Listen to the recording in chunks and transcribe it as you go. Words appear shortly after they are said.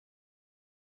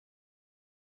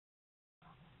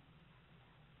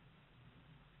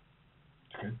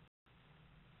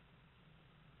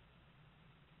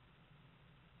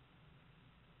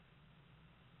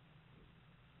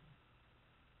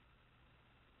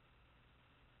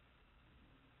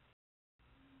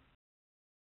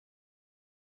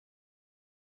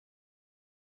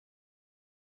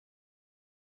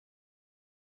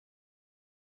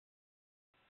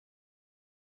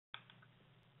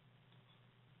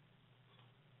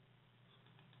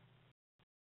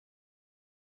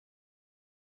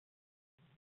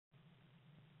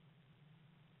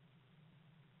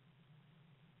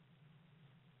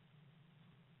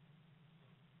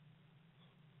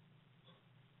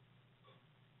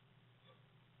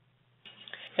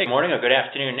Hey, good morning or good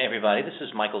afternoon, everybody. This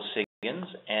is Michael Siggins,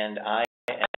 and I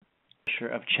am publisher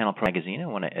of Channel Pro Magazine. I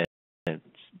want to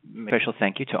make a special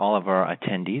thank you to all of our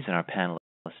attendees and our panelists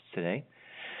today.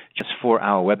 Just for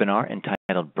our webinar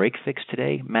entitled Break Fix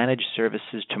Today, Managed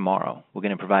Services Tomorrow. We're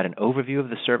going to provide an overview of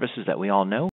the services that we all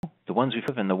know, the ones we've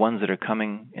and the ones that are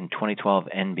coming in 2012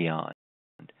 and beyond.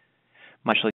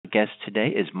 My special guest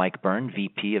today is Mike Byrne,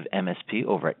 VP of MSP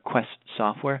over at Quest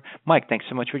Software. Mike, thanks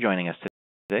so much for joining us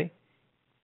today.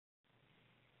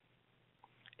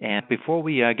 And before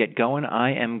we get going,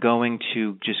 I am going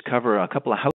to just cover a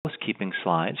couple of housekeeping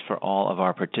slides for all of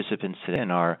our participants today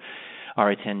and our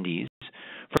attendees.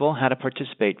 First of all, how to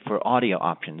participate for audio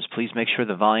options. Please make sure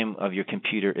the volume of your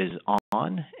computer is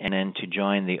on, and then to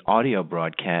join the audio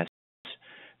broadcast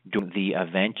during the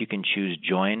event, you can choose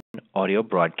Join Audio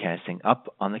Broadcasting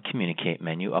up on the Communicate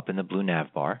menu, up in the blue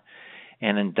nav bar,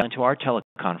 and then down to our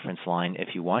teleconference line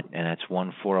if you want, and that's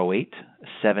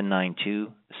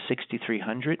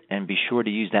 1-408-792-6300, and be sure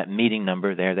to use that meeting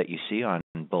number there that you see on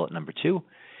bullet number 2.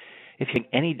 If you have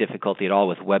any difficulty at all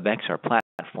with WebEx or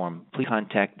platform, please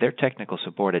contact their technical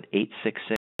support at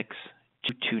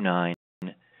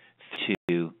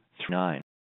 866-229-3239.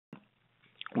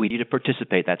 We need to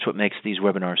participate. That's what makes these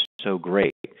webinars so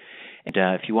great. And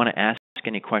if you want to ask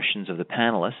any questions of the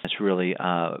panelists, that's really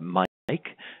Mike.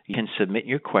 You can submit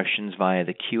your questions via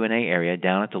the Q&A area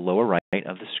down at the lower right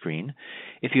of the screen.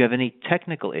 If you have any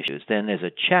technical issues, then there's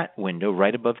a chat window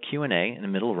right above Q&A in the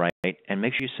middle right, and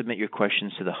make sure you submit your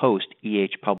questions to the host,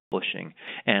 EH Publishing.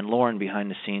 And Lauren behind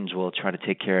the scenes will try to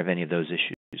take care of any of those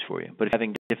issues for you. But if you're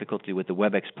having difficulty with the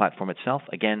WebEx platform itself,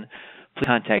 again, please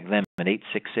contact them at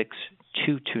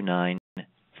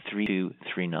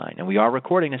 866-229-3239. And we are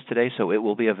recording this today, so it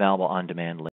will be available on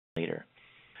demand later.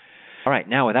 All right,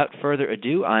 now without further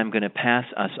ado, I'm going to pass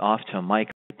us off to Mike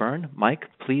Byrne. Mike,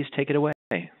 please take it away.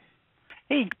 Hey,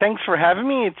 thanks for having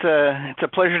me. It's a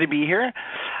pleasure to be here.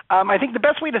 I think the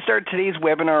best way to start today's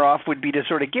webinar off would be to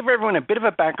sort of give everyone a bit of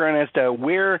a background as to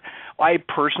where I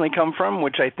personally come from,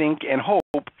 which I think and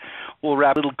hope will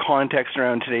wrap a little context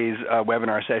around today's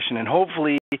webinar session and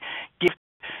hopefully give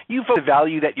you folks the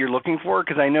value that you're looking for,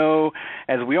 because I know,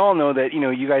 as we all know, that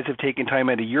you guys have taken time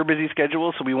out of your busy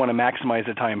schedule, so we want to maximize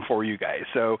the time for you guys.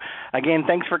 So again,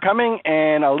 thanks for coming,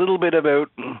 and a little bit about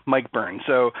Mike Byrne.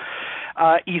 So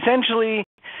essentially,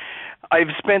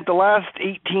 I've spent the last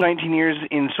 18, 19 years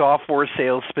in software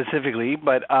sales specifically,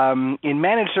 but in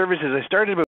managed services, I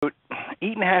started about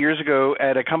 8.5 years ago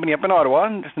at a company up in Ottawa,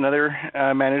 just another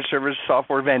managed service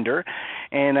software vendor,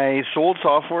 and I sold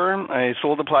software. I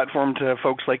sold the platform to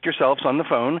folks like yourselves on the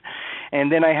phone,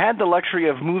 and then I had the luxury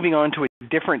of moving on to a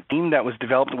different team that was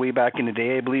developed way back in the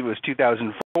day. I believe it was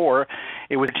 2004.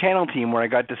 It was a channel team where I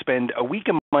got to spend a week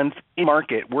a month in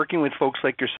market working with folks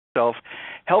like yourself,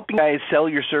 helping guys sell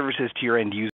your services to your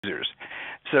end users.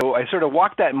 So I sort of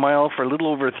walked that mile for a little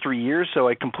over 3 years, so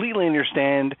I completely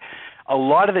understand a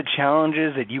lot of the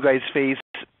challenges that you guys face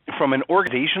from an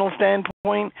organizational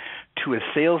standpoint, to a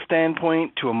sales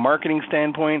standpoint, to a marketing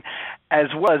standpoint,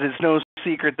 as well as it's no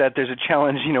secret that there's a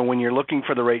challenge, when you're looking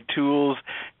for the right tools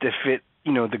to fit,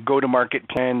 the go-to-market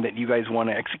plan that you guys want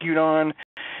to execute on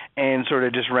and sort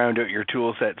of just round out your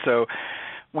tool set. So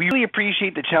we really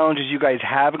appreciate the challenges you guys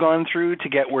have gone through to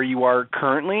get where you are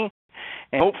currently.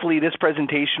 And hopefully this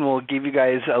presentation will give you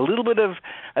guys a little bit of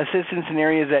assistance in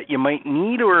areas that you might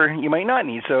need or you might not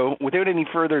need. So without any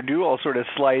further ado, I'll sort of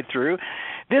slide through.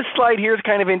 This slide here is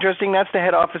kind of interesting. That's the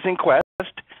head office in Quest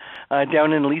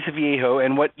down in Aliso Viejo.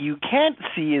 And what you can't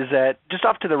see is that just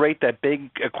off to the right, that big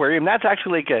aquarium, that's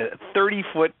actually like a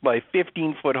 30-foot by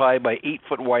 15-foot high by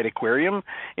 8-foot wide aquarium.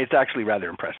 It's actually rather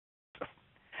impressive.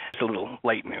 It's a little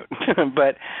light note.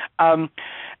 But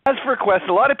as for Quest,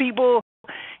 a lot of people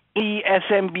the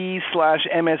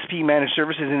SMB/MSP managed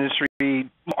services industry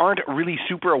aren't really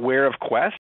super aware of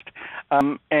Quest,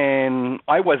 and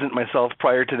I wasn't myself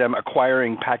prior to them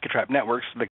acquiring PacketTrap Networks,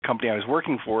 the company I was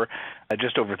working for,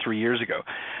 just over 3 years ago.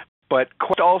 But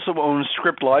Quest also owns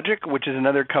ScriptLogic, which is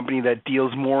another company that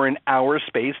deals more in our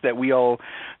space that we all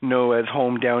know as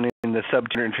home down in the sub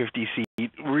 250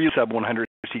 seat, real sub 100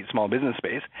 seat small business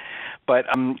space. But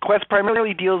Quest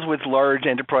primarily deals with large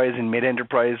enterprise and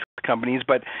mid-enterprise companies,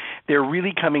 but they're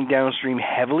really coming downstream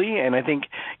heavily, and I think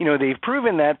they've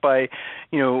proven that by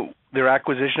their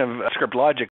acquisition of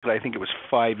ScriptLogic, I think it was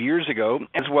 5 years ago,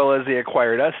 as well as they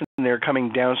acquired us, and they're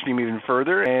coming downstream even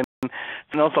further. And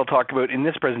something else I'll talk about in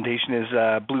this presentation is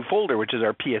Blue Folder, which is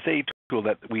our PSA tool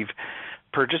that we've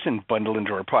purchased and bundled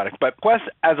into our product. But Quest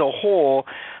as a whole,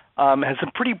 has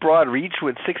a pretty broad reach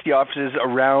with 60 offices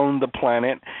around the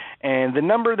planet. And the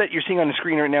number that you're seeing on the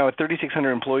screen right now at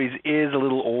 3,600 employees is a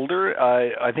little older.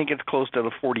 I think it's close to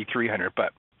the 4,300.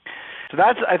 But so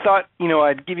that's, I thought,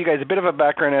 I'd give you guys a bit of a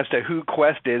background as to who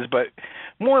Quest is, but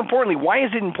more importantly, why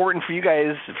is it important for you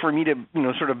guys, for me to,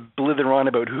 sort of blither on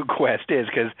about who Quest is?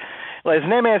 Because as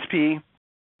an MSP,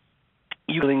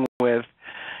 you're dealing with,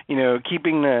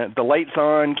 keeping the lights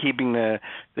on, keeping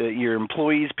your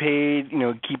employees paid,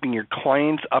 keeping your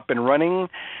clients up and running.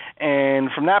 And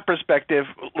from that perspective,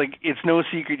 like, it's no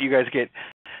secret you guys get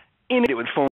inundated with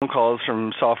phone calls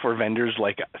from software vendors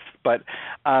like us. But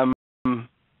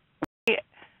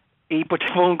a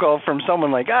potential phone call from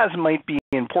someone like us might be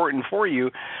important for you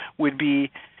would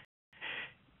be,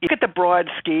 look at the broad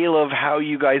scale of how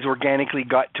you guys organically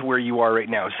got to where you are right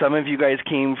now. Some of you guys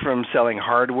came from selling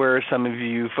hardware. Some of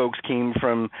you folks came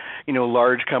from,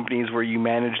 large companies where you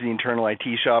manage the internal IT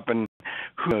shop, and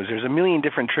who knows, there's a million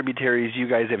different tributaries you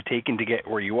guys have taken to get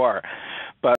where you are.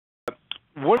 But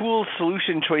one cool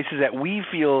solution choices that we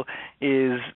feel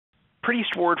is pretty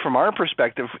straightforward from our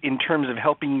perspective in terms of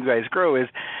helping you guys grow is,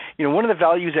 one of the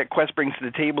values that Quest brings to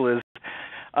the table is,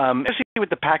 especially with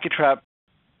the PacketTrap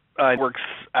Works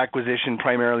acquisition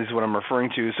primarily is what I'm referring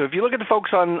to. So if you look at the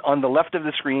folks on the left of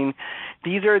the screen,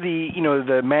 these are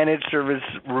the managed service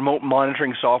remote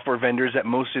monitoring software vendors that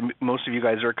most of you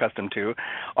guys are accustomed to.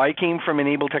 I came from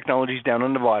Enable Technologies down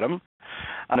on the bottom,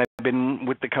 and I've been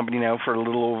with the company now for a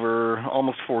little over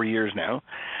almost 4 years now.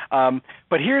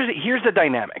 But here's the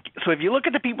dynamic. So if you look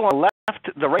at the people on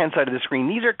the right-hand side of the screen,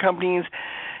 these are companies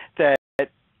that,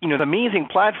 amazing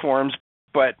platforms,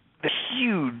 but the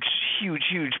huge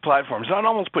platforms. I'd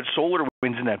almost put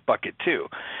SolarWinds in that bucket too,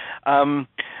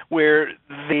 where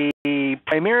they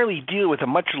primarily deal with a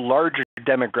much larger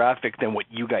demographic than what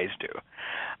you guys do.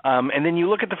 And then you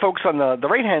look at the folks on the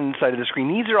right-hand side of the screen.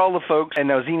 These are all the folks, and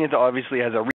now Zenith obviously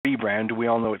has a rebrand. We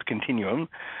all know it's Continuum.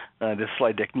 This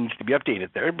slide deck needs to be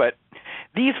updated there. But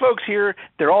these folks here,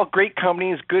 they're all great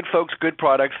companies, good folks, good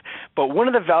products. But one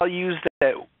of the values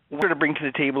that we're to bring to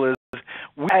the table is,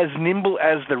 we're as nimble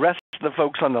as the rest of the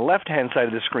folks on the left-hand side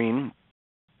of the screen.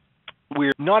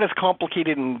 We're not as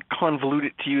complicated and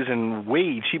convoluted to use and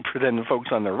way cheaper than the folks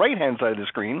on the right-hand side of the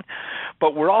screen,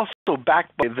 but we're also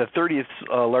backed by the 30th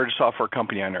largest software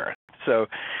company on earth. So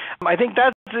I think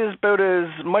that is about as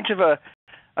much of a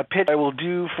pitch I will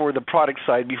do for the product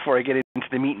side before I get into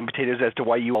the meat and potatoes as to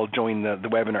why you all joined the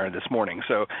webinar this morning.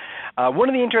 So one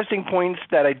of the interesting points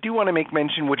that I do want to make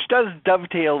mention, which does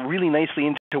dovetail really nicely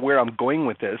into where I'm going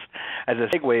with this as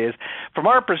a segue, is from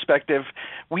our perspective,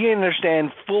 we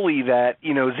understand fully that,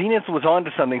 Zenith was onto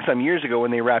something some years ago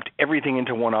when they wrapped everything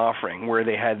into one offering, where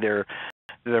they had their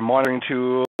monitoring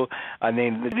tool, and they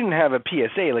didn't have a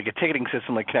PSA, like a ticketing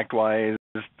system like ConnectWise,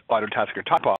 Autotask, or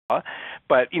Toppaw,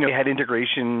 but they had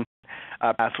integration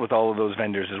paths with all of those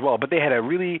vendors as well. But they had a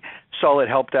really solid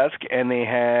help desk, and they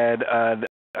had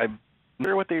I'm not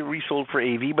sure what they resold for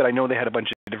AV, but I know they had a bunch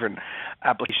of different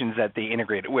applications that they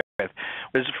integrated with.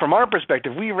 Whereas from our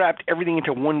perspective, we wrapped everything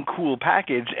into one cool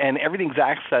package, and everything's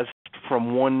accessed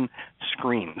from one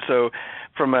screen. So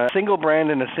from a single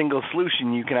brand and a single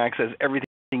solution, you can access everything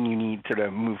you need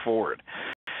to move forward.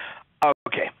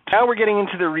 Okay, now we're getting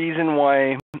into the reason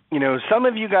why, some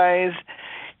of you guys,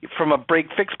 from a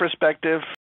break-fix perspective,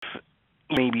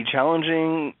 may be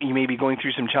challenging. You may be going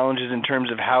through some challenges in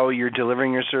terms of how you're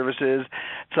delivering your services.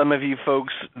 Some of you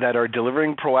folks that are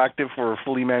delivering proactive or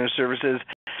fully managed services,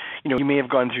 you may have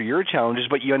gone through your challenges,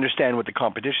 but you understand what the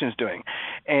competition is doing.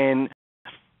 And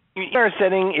in our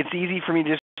setting, it's easy for me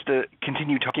just to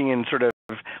continue talking and sort of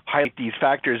highlight these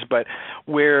factors, but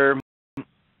where,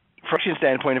 from a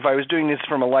standpoint, if I was doing this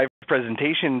from a live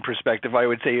presentation perspective, I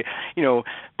would say,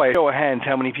 by a show of hands,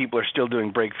 how many people are still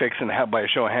doing break fix, and by a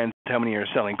show of hands, how many are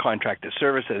selling contracted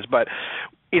services. But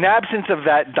in absence of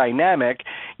that dynamic,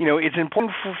 it's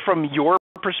important from your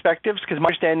perspectives, because my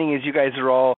understanding is you guys are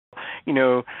all,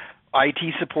 IT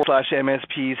support /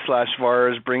 MSPs /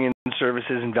 VARs, bringing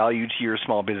services and value to your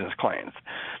small business clients.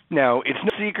 Now, it's no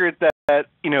secret that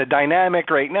the dynamic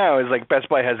right now is like Best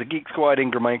Buy has a Geek Squad,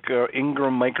 Ingram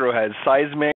Micro has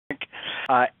Seismic,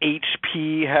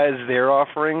 HP has their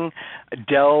offering,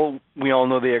 Dell, we all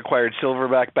know they acquired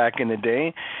Silverback back in the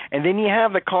day, and then you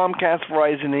have the Comcast,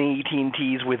 Verizon, and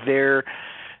AT&Ts with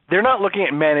they're not looking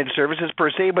at managed services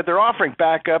per se, but they're offering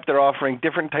backup, they're offering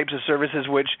different types of services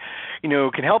which,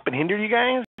 can help and hinder you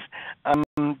guys,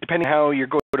 depending on how your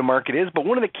go-to-market is. But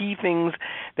one of the key things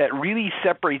that really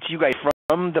separates you guys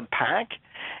from the pack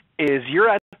is you're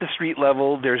at the street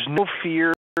level. There's no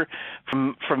fear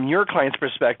from your client's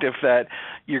perspective that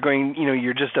you're going,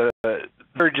 you're just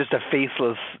they're just a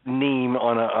faceless name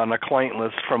on a client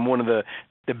list from one of the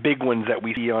big ones that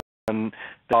we see on the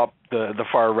top, the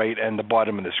far right, and the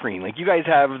bottom of the screen. Like, you guys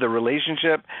have the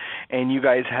relationship, and you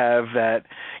guys have that,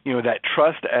 that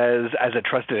trust as a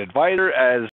trusted advisor,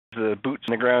 as the boots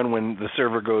on the ground when the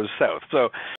server goes south. So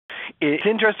it's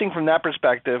interesting from that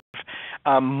perspective.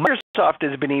 Microsoft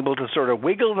has been able to sort of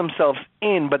wiggle themselves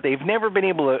in, but they've never been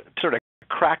able to sort of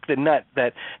crack the nut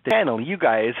that the channel you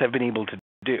guys have been able to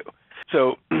do.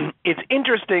 So it's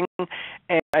interesting,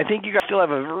 and I think you guys still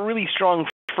have a really strong,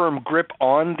 firm grip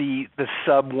on the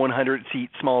sub 100 seat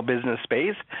small business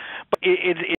space. But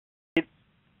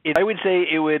I would say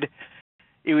it would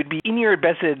be in your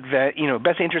best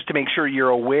interest to make sure you're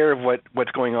aware of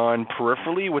what's going on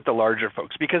peripherally with the larger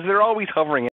folks, because they're always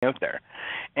hovering out there.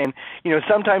 And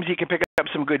sometimes you can pick up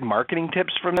some good marketing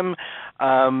tips from them,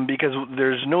 because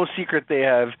there's no secret they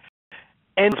have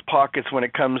endless pockets when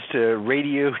it comes to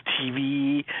radio,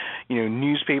 TV,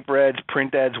 newspaper ads,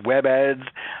 print ads, web ads,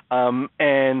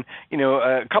 and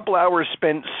a couple hours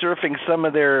spent surfing some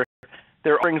of their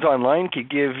offerings online could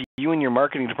give you and your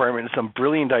marketing department some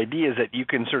brilliant ideas that you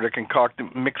can sort of concoct,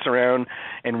 mix around,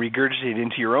 and regurgitate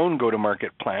into your own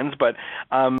go-to-market plans. But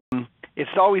it's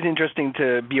always interesting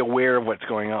to be aware of what's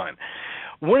going on.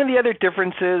 One of the other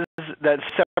differences that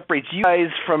separates you guys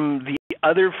from the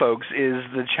other folks is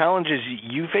the challenges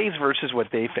you face versus what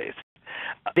they face.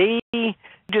 They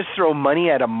just throw money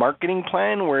at a marketing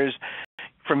plan, whereas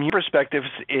from your perspective,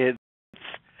 it's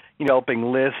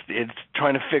developing lists, it's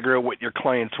trying to figure out what your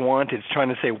clients want, it's trying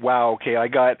to say, wow, okay, I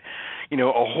got a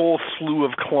whole slew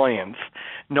of clients.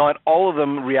 Not all of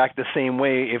them react the same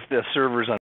way if the server's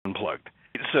unplugged.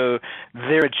 So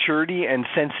their maturity and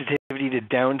sensitivity to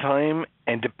downtime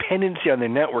and dependency on their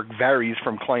network varies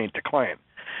from client to client.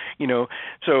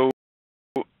 So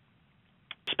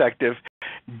perspective,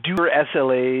 do your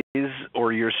SLAs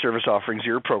or your service offerings,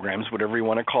 your programs, whatever you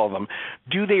want to call them,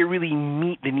 do they really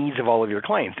meet the needs of all of your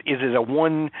clients? Is it a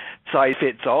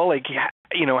one-size-fits-all? Like,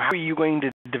 how are you going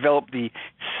to develop the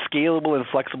scalable and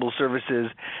flexible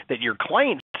services that your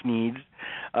clients' needs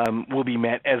will be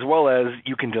met, as well as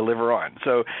you can deliver on?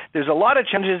 So there's a lot of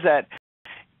challenges that,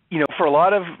 for a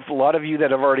lot of you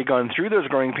that have already gone through those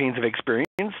growing pains of experience.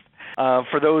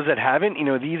 For those that haven't,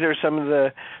 these are some of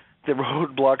the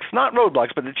roadblocks, not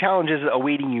roadblocks, but the challenges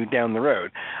awaiting you down the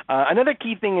road. Another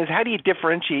key thing is, how do you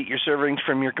differentiate your serverings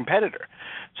from your competitor?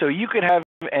 So you could have,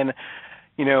 and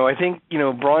I think,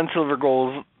 bronze, silver,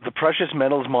 gold, the precious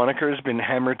metals moniker has been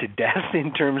hammered to death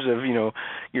in terms of,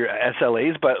 your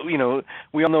SLAs, but,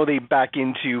 we all know they back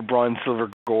into bronze,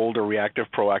 silver, gold, or reactive,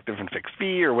 proactive, and fixed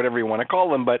fee, or whatever you want to call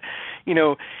them. But,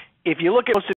 if you look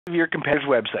at most of your competitors'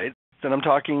 websites, and I'm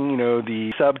talking,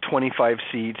 the sub 25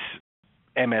 seats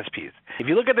MSPs. If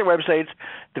you look at their websites,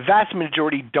 the vast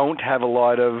majority don't have a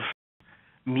lot of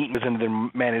meat within their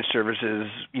managed services,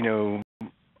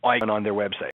 icon on their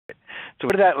website. So go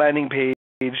to that landing page,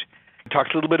 it talks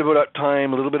a little bit about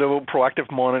uptime, a little bit about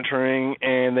proactive monitoring,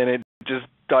 and then it just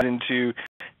got into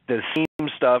the same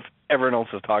stuff everyone else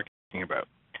is talking about.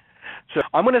 So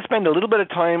I'm going to spend a little bit of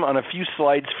time on a few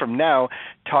slides from now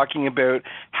talking about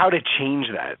how to change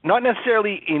that. Not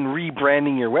necessarily in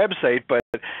rebranding your website, but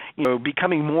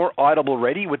becoming more audible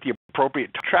ready with the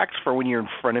appropriate tracks for when you're in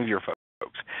front of your folks.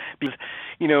 Because,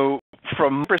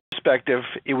 from my perspective,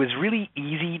 it was really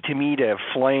easy to me to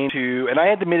fly into, and I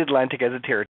had the Mid-Atlantic as a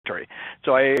territory.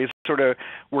 So I sort of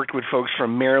worked with folks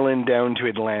from Maryland down to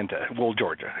Atlanta,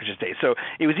 Georgia, I should say. So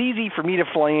it was easy for me to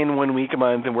fly in 1 week a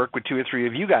month and work with 2 or 3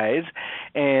 of you guys,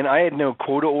 and I had no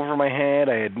quota over my head.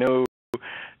 I had no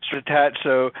strings attached.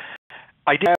 So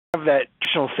I didn't have that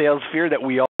traditional sales fear that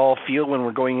we all feel when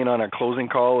we're going in on a closing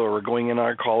call or we're going in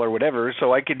on a call or whatever.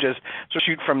 So I could just sort of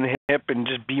shoot from the hip and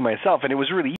just be myself, and it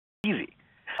was really easy.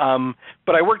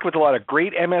 But I worked with a lot of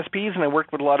great MSPs, and I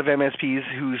worked with a lot of MSPs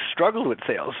who struggled with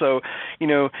sales. So,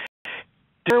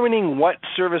 determining what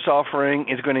service offering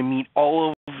is going to meet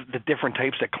all of the different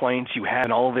types of clients you have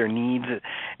and all of their needs,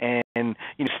 and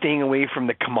staying away from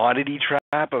the commodity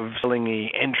trap of selling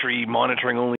a entry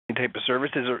monitoring only type of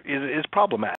service is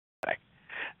problematic.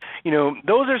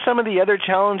 Those are some of the other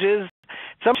challenges.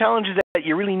 Some challenges that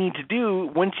you really need to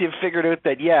do once you've figured out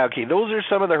that, those are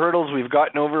some of the hurdles we've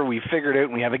gotten over, we've figured out,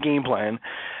 and we have a game plan.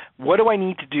 What do I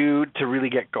need to do to really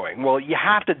get going? Well, you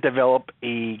have to develop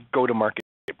a go-to-market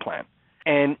plan.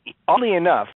 And oddly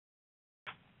enough,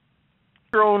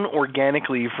 grown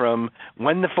organically from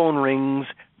when the phone rings,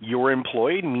 you're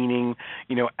employed, meaning,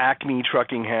 Acme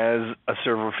Trucking has a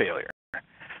server failure.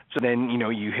 So then,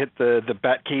 you hit the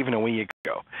bat cave and away you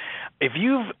go. If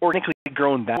you've organically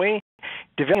grown that way,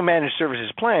 developing a managed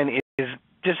services plan is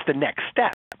just the next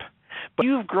step. But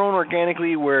you've grown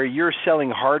organically where you're selling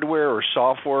hardware or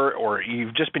software, or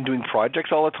you've just been doing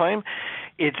projects all the time.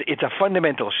 It's a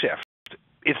fundamental shift.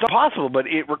 It's not possible, but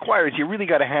it requires, you really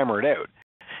got to hammer it out,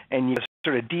 and you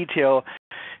sort of detail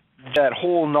that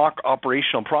whole NOC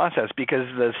operational process, because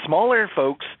the smaller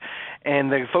folks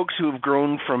and the folks who have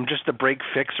grown from just the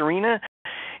break-fix arena,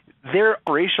 their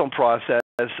operational process,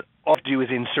 all to do is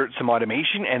insert some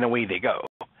automation and away they go.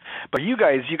 But you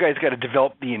guys got to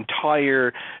develop the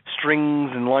entire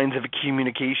strings and lines of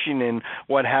communication and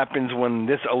what happens when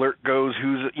this alert goes,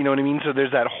 you know what I mean? So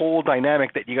there's that whole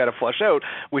dynamic that you got to flush out,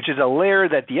 which is a layer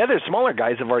that the other smaller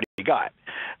guys have already got.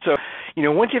 So,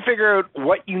 once you figure out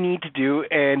what you need to do,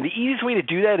 and the easiest way to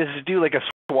do that is to do like a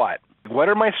SWOT. What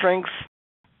are my strengths?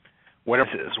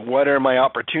 What are my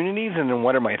opportunities? And then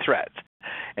what are my threats?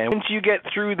 And once you get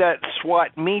through that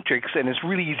SWOT matrix, and it's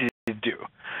really easy to do,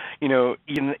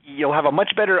 you'll have a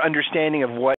much better understanding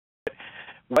of what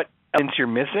elements you're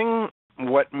missing,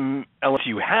 what elements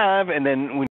you have, and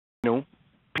then when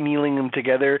kneeling them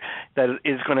together, that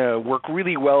is going to work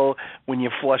really well when you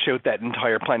flush out that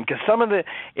entire plan. Because some of the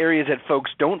areas that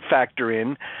folks don't factor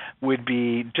in would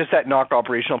be just that NOC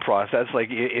operational process. Like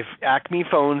if Acme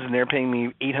phones and they're paying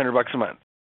me $800 a month,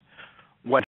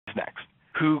 what's next?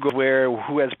 Who goes where?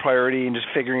 Who has priority? And just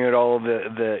figuring out all of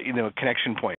the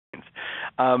connection points.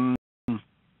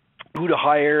 Who to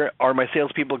hire? Are my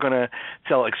salespeople going to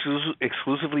sell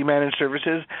exclusively managed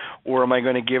services, or am I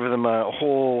going to give them a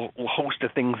whole host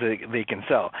of things that they can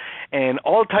sell? And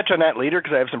I'll touch on that later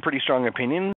because I have some pretty strong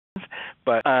opinions,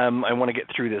 but I want to get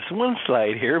through this one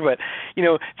slide here. But,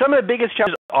 some of the biggest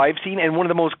challenges I've seen, and one of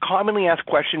the most commonly asked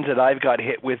questions that I've got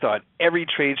hit with on every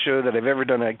trade show that I've ever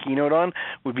done a keynote on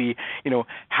would be,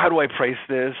 how do I price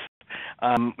this?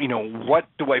 What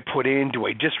do I put in? Do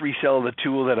I just resell the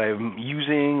tool that I'm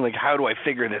using? Like, how do I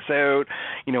figure this out?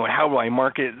 And how do I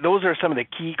market? Those are some of the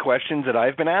key questions that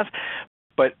I've been asked.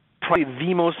 But probably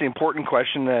the most important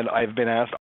question that I've been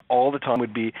asked all the time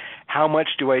would be, how much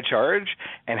do I charge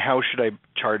and how should I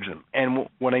charge them? And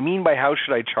what I mean by how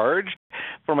should I charge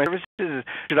for my services is,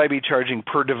 should I be charging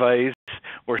per device,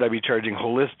 or should I be charging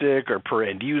holistic or per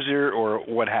end user or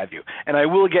what have you? And I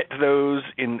will get to those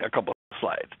in a couple of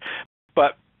slides.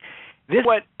 But this is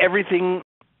what everything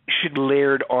should be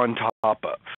layered on top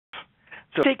of.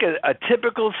 So take a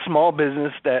typical small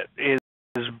business that is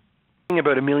getting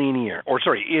about $1 million a year,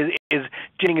 is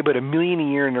getting about $1 million a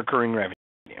year in recurring revenue.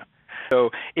 So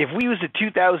if we use the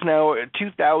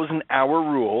 2,000 hour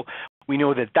rule, we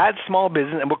know that small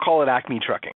business, and we'll call it Acme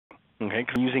Trucking, okay?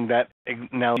 Because I'm using that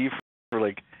analogy for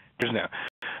like years now,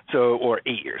 or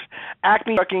 8 years.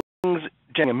 Acme Trucking's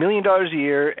generating $1 million a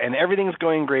year, and everything's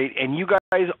going great, and you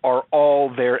guys are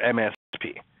all their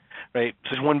MSP, right? So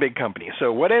it's one big company.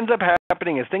 So what ends up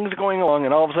happening is things are going along,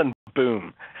 and all of a sudden,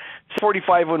 boom,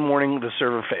 6:45 one morning, the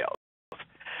server fails.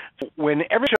 When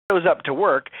everyone shows up to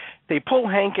work, they pull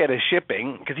Hank out of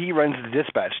shipping because he runs the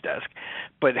dispatch desk.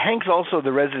 But Hank's also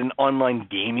the resident online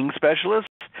gaming specialist.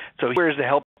 So he wears the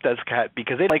help desk hat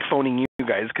because they like phoning you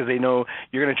guys because they know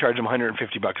you're going to charge them $150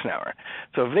 an hour.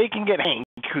 So if they can get Hank,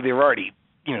 who they've already,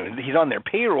 he's on their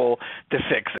payroll to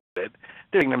fix it,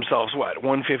 they're getting themselves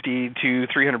 $150 to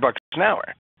 $300 an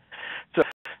hour. So,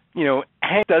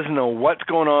 Hank doesn't know what's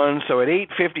going on. So at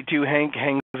 8:52, Hank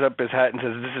hangs up his hat and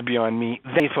says, "This is beyond me."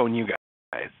 They phone you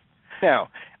guys. Now,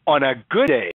 on a good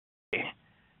day,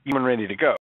 you're ready to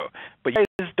go. But you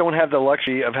guys don't have the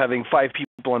luxury of having 5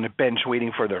 people on the bench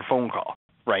waiting for their phone call,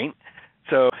 right?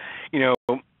 So,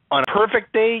 on a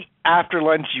perfect day, after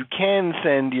lunch, you can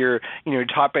send your,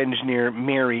 top engineer,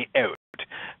 Mary, out.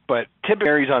 But typically,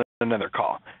 Mary's on another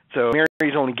call. So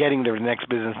Mary's only getting to the next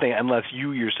business thing unless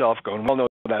you yourself go, well, no,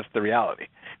 that's the reality,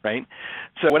 right?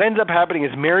 So what ends up happening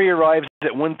is Mary arrives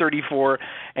at 1:34,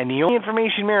 and the only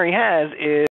information Mary has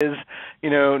is,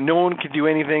 no one can do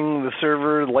anything. The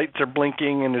server, the lights are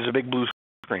blinking, and there's a big blue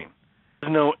screen.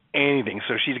 Doesn't know anything.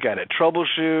 So she's got to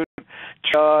troubleshoot,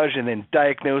 triage, and then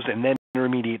diagnose, and then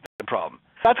remediate the problem.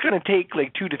 That's going to take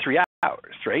like 2 to 3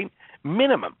 hours, right?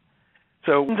 Minimum.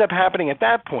 So what ends up happening at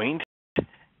that point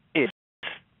is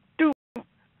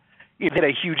you get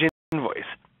a huge invoice.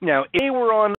 Now, if they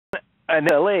were on an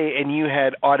LA and you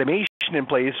had automation in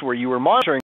place where you were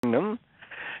monitoring them,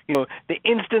 the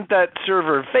instant that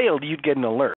server failed, you'd get an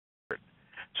alert.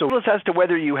 So regardless as to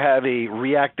whether you have a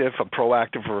reactive, a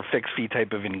proactive, or a fixed fee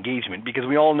type of engagement, because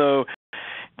we all know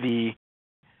the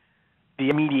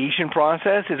remediation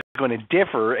process is going to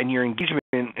differ, and your engagement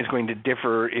is going to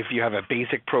differ if you have a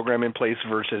basic program in place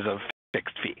versus a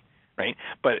fixed fee, right?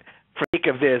 But for the sake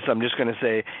of this, I'm just going to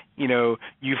say, you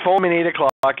phone at 8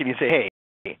 o'clock and you say, hey,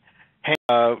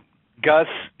 Gus,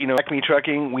 Acme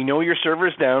Trucking, we know your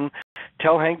server's down.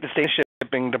 Tell Hank to stay in the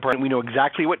shipping department. We know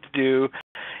exactly what to do.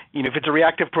 If it's a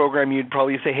reactive program, you'd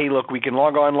probably say, hey, look, we can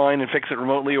log online and fix it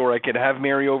remotely, or I could have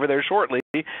Mary over there shortly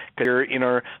because you're in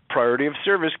our priority of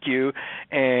service queue.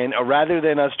 And rather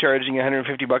than us charging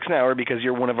 $150 an hour because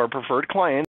you're one of our preferred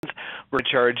clients, we're going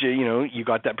to charge you, you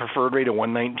got that preferred rate of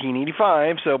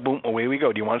 $119.85, so boom, away we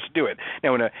go. Do you want us to do it?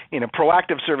 Now, in a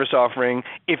proactive service offering,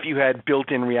 if you had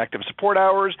built-in reactive support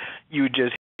hours, you would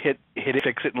just hit it,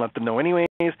 fix it, and let them know anyways,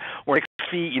 or fix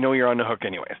fee, you're on the hook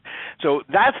anyways. So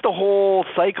that's the whole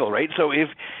cycle, right? So if,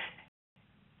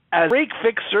 as a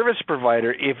break-fix service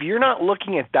provider, if you're not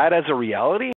looking at that as a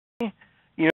reality,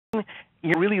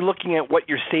 you're really looking at what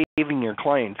you're saving your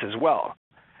clients as well.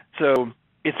 So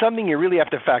it's something you really have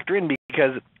to factor in,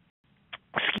 because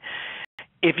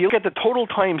if you look at the total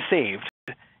time saved,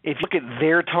 if you look at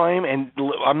their time, and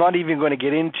I'm not even going to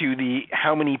get into the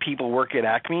how many people work at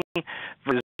Acme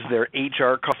versus their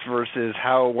HR costs versus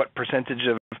what percentage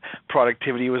of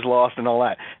productivity was lost and all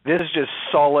that. This is just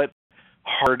solid,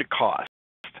 hard cost.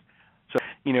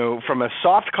 So, from a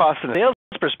soft cost and a sales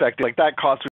perspective, like that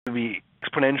cost would be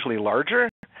exponentially larger.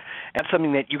 That's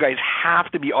something that you guys have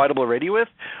to be audible ready with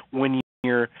when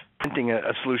you're printing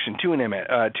a solution to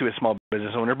to a small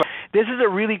business owner. But this is a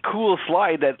really cool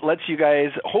slide that lets you guys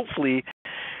hopefully,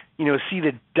 see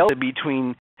the delta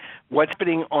between what's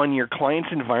happening on your clients'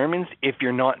 environments if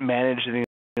you're not managing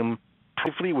them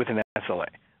properly with an SLA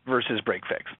versus break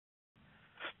fix.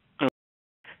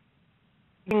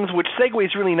 Things which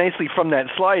segues really nicely from that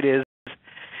slide is,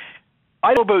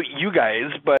 I don't know about you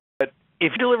guys, but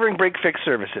if you're delivering break-fix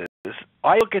services,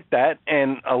 I look at that,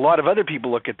 and a lot of other people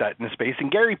look at that in the space.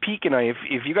 And Gary Peak and I,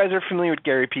 if you guys are familiar with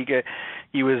Gary Peak,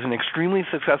 he was an extremely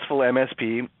successful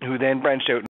MSP who then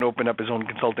branched out and opened up his own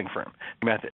consulting firm,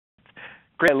 Methods.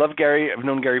 Great, I love Gary. I've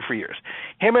known Gary for years.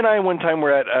 Him and I one time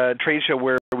were at a trade show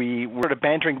where we were sort of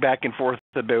bantering back and forth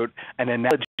about an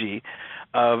analogy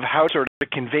of how to sort of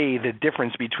convey the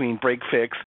difference between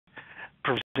break-fix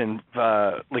and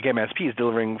like MSPs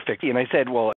delivering fixed. And I said,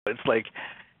 well, it's like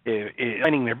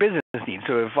finding their business needs.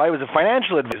 So if I was a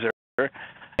financial advisor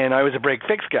and I was a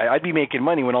break-fix guy, I'd be making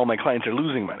money when all my clients are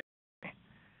losing money.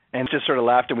 And just sort of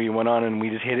laughed, and we went on and we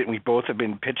just hit it, and we both have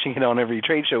been pitching it on every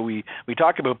trade show we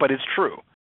talk about, but it's true.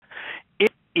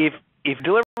 If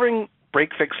delivering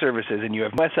break-fix services and you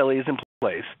have SLAs in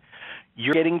place,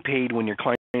 you're getting paid when your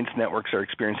clients' networks are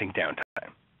experiencing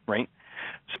downtime, right?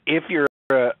 So if you're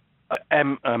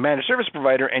a managed service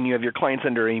provider and you have your clients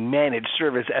under a managed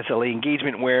service SLA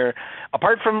engagement where,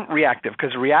 apart from reactive,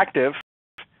 because reactive,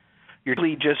 you're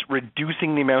really just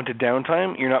reducing the amount of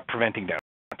downtime, you're not preventing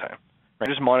downtime, right?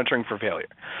 Just monitoring for failure.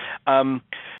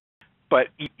 But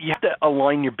you have to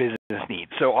align your business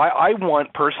needs. So I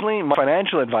want, personally, my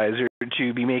financial advisor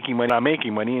to be making money, not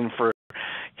making money, and for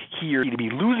he or she to be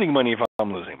losing money if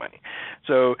I'm losing money.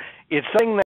 So it's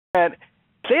something that,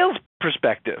 sales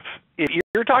perspective, if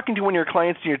you're talking to one of your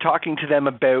clients and you're talking to them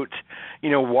about,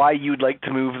 why you'd like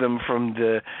to move them from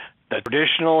the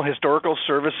traditional historical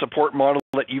service support model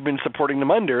that you've been supporting them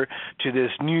under to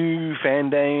this new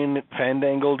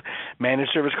fandangled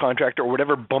managed service contract or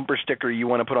whatever bumper sticker you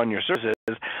want to put on your services,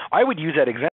 I would use that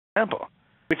example.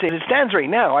 I would say, as it stands right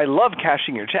now, I love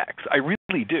cashing your checks. I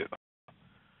really do.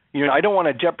 I don't want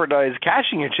to jeopardize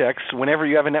cashing your checks whenever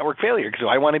you have a network failure, because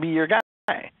I want to be your guy.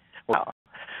 Well,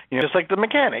 just like the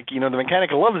mechanic. The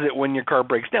mechanic loves it when your car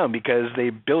breaks down because they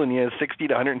billing you $60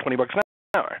 to $120 an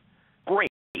hour. Great.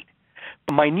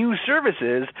 My new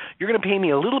services, you're going to pay me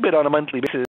a little bit on a monthly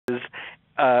basis,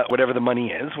 whatever the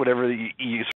money is, whatever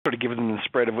you sort of give them the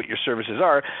spread of what your services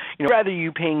are. Rather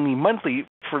you paying me monthly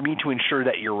for me to ensure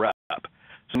that you're up.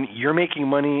 So you're making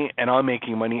money and I'm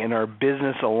making money, and our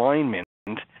business alignment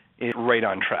is right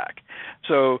on track.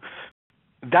 So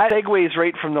that segues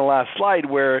right from the last slide,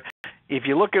 where if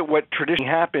you look at what traditionally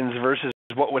happens versus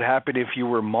what would happen if you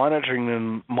were monitoring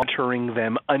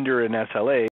them under an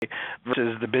SLA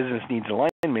versus the business needs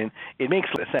alignment, it makes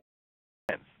a lot of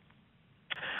sense.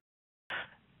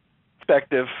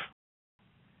 Perspective,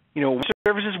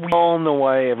 services, we all know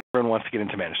why everyone wants to get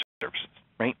into managed services,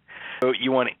 right? So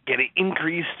you want to get an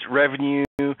increased revenue,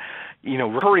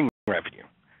 recurring revenue.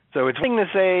 So it's one thing to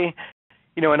say,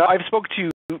 and I've spoke to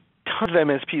tons of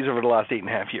MSPs over the last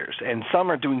 8.5 years, and some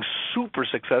are doing super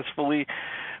successfully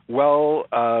well,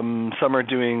 some are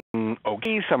doing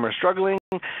okay, some are struggling,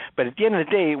 but at the end of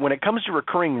the day, when it comes to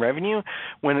recurring revenue,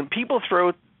 when people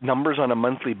throw numbers on a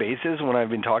monthly basis, when I've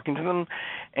been talking to them,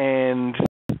 and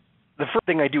the first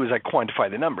thing I do is I quantify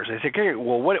the numbers. I say, okay,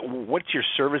 well, what's your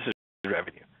services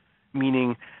revenue?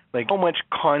 Meaning, like, how much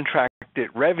contract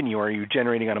contracted revenue are you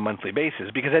generating on a monthly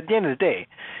basis? Because at the end of the day,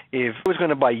 if I was going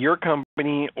to buy your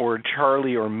company or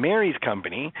Charlie or Mary's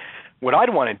company, what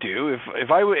I'd want to do,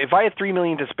 if I had $3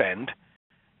 million to spend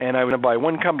and I was going to buy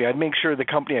one company, I'd make sure the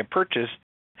company I purchased,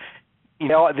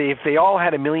 if they all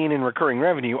had $1 million in recurring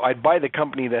revenue, I'd buy the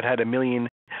company that had $1 million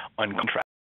on contract.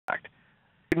 I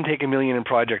wouldn't take $1 million in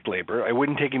project labor. I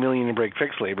wouldn't take $1 million in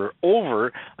break-fix labor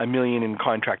over $1 million in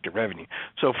contracted revenue.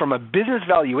 So from a business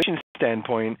valuation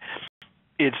standpoint,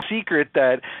 it's a secret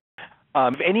that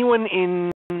if anyone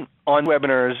on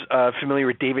webinars familiar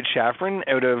with David Shafran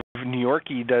out of New York,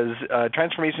 he does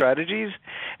transformation strategies,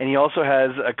 and he also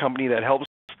has a company that helps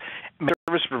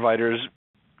service providers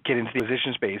get into the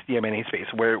acquisition space, the M&A space,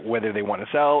 whether they want to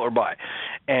sell or buy.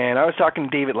 And I was talking to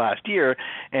David last year,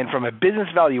 and from a business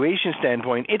valuation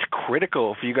standpoint, it's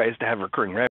critical for you guys to have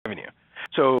recurring revenue.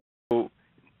 So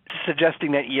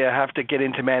suggesting that you have to get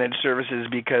into managed services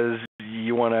because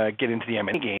you want to get into the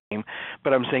M&A game,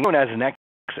 but I'm saying everyone has an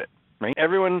exit, right?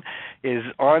 Everyone is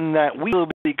on that wheel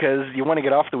because you want to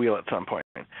get off the wheel at some point.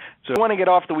 So if you want to get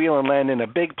off the wheel and land in a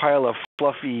big pile of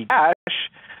fluffy cash,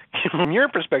 from your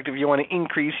perspective, you want to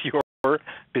increase your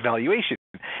valuation.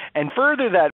 And further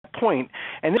that point,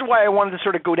 and this is why I wanted to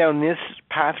sort of go down this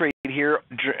path right here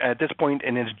at this point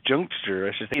in this juncture,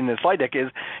 I should say, in the slide deck,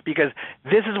 is because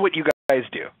this is what you guys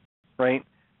do, right?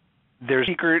 There's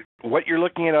a secret, what you're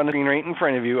looking at on the screen right in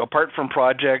front of you, apart from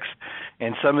projects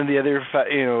and some of the other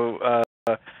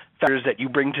factors that you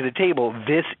bring to the table,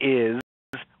 this is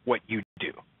what you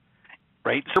do,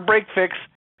 right? So break fix,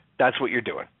 that's what you're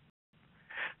doing.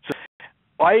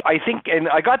 I think, and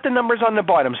I got the numbers on the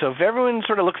bottom, so if everyone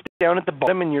sort of looks down at the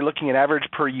bottom and you're looking at average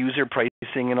per user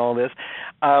pricing and all this,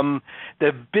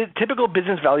 the typical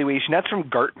business valuation, that's from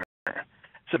Gartner.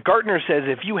 So Gartner says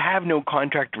if you have no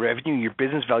contract revenue, your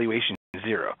business valuation is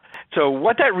zero. So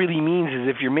what that really means is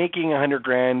if you're making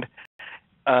 $100,000,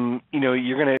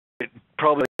 you're going to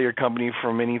probably your company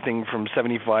from anything from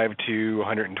 75 to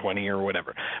 120 or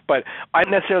whatever. But I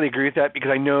don't necessarily agree with that because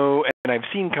I know and I've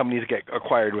seen companies get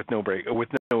acquired with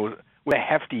a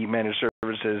hefty managed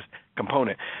services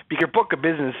component. Because your book of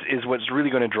business is what's really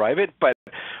going to drive it, but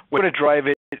what's going to drive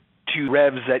it to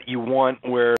revs that you want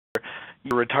where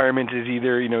your retirement is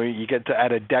either, you get to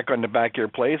add a deck on the back of your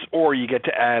place or you get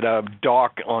to add a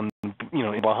dock on,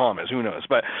 in Bahamas, who knows.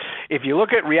 But if you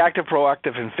look at reactive,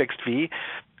 proactive, and fixed fee,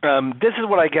 this is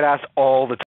what I get asked all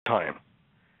the time.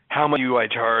 How much do I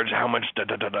charge? How much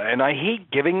da-da-da-da? And I hate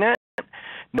giving that.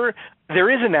 There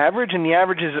is an average, and the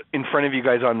average is in front of you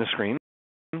guys on the screen.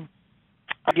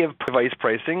 I give device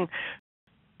pricing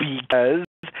because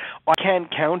I can't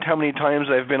count how many times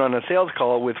I've been on a sales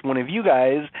call with one of you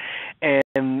guys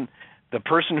and the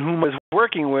person whom I was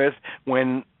working with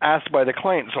when asked by the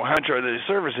client, so how much are the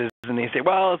services? And they say,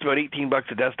 well, it's about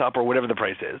 $18 a desktop or whatever the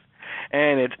price is.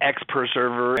 And it's X per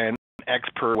server and X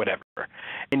per whatever.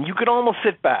 And you could almost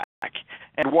sit back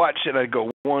and watch it. I'd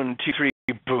go 1, 2, 3,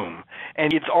 boom.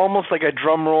 And it's almost like a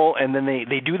drum roll, and then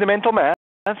they do the mental math.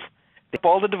 They have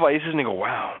all the devices, and they go,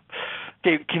 wow.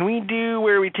 Okay, can we do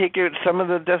where we take out some of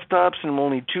the desktops and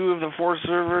only 2 of the 4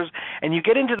 servers? And you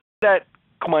get into that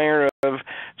mire of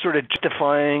sort of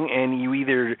justifying, and you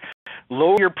either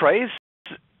lower your price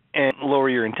and lower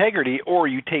your integrity, or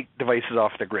you take devices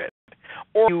off the grid.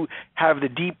 Or you have the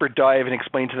deeper dive and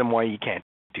explain to them why you can't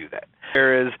do that.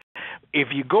 Whereas if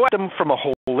you go at them from a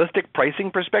holistic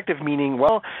pricing perspective, meaning,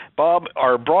 well, Bob,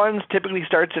 our bronze typically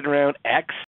starts at around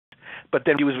X, but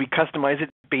then we customize it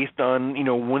based on,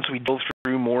 once we go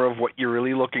through more of what you're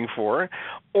really looking for.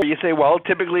 Or you say, well,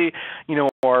 typically,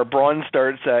 our bronze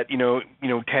starts at, $10 or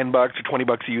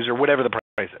 $20 a user, whatever the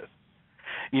price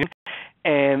is.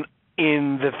 And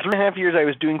in the 3.5 years I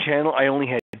was doing channel, I only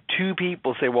had 2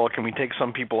 people say, well, can we take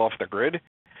some people off the grid?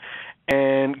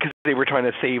 And because they were trying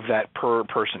to save that per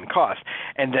person cost.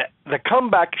 And the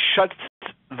comeback shuts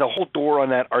the whole door on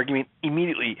that argument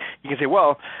immediately. You can say,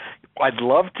 well, I'd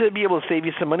love to be able to save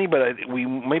you some money, but we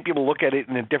might be able to look at it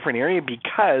in a different area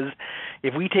because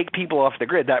if we take people off the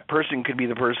grid, that person could be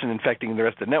the person infecting the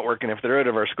rest of the network. And if they're out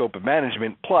of our scope of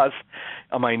management, plus,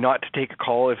 am I not to take a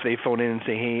call if they phone in and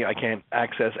say, hey, I can't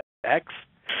access X?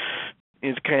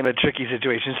 It's kind of a tricky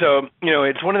situation. So,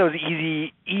 it's one of those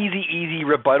easy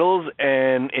rebuttals,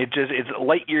 and it's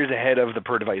light years ahead of the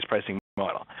per device pricing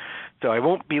model. So I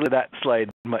won't belabor that slide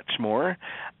much more.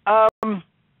 I'm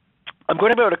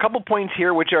going to about a couple points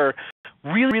here which are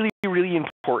really, really, really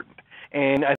important.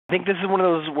 And I think this is one of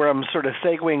those where I'm sort of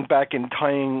segueing back and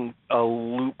tying a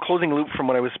loop, closing a loop from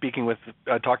what I was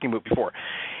talking about before.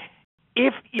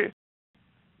 If you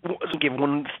give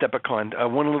one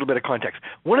little bit of context.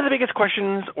 One of the biggest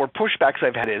questions or pushbacks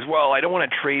I've had is, well, I don't want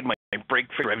to trade my break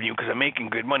fix revenue because I'm making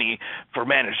good money for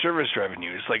managed service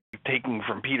revenue. It's like taking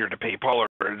from Peter to pay Paul,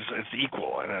 or it's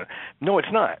equal. And no,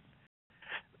 it's not.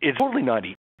 It's totally not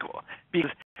equal,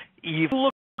 because if you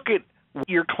look at what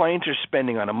your clients are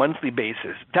spending on a monthly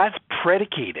basis, that's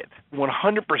predicated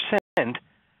 100%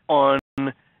 on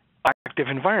active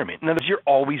environment. In other words, you're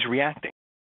always reacting.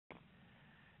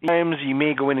 Sometimes you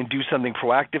may go in and do something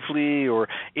proactively, or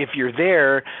if you're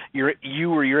there,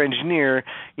 you or your engineer,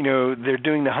 they're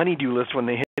doing the honey-do list when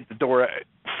they hit the door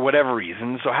for whatever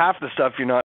reason. So half the stuff you're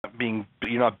not billing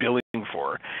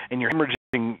for, and you're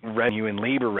hemorrhaging revenue and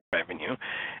labor revenue,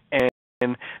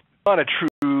 and not a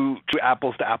true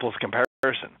apples to apples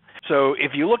comparison. So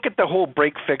if you look at the whole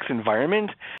break fix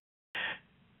environment,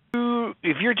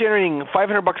 if you're generating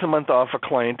 $500 a month off a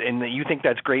client and you think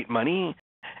that's great money,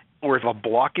 or if a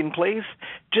block in place,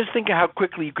 just think of how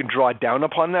quickly you can draw down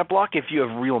upon that block if you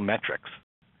have real metrics.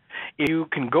 If you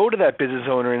can go to that business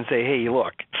owner and say, hey,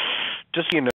 look,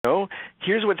 just so you know,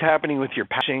 here's what's happening with your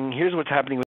patching, here's what's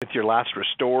happening with your last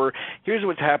restore, here's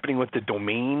what's happening with the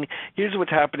domain, here's what's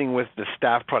happening with the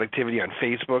staff productivity on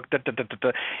Facebook.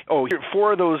 Oh,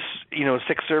 4 of those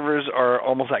 6 servers are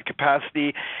almost at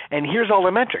capacity, and here's all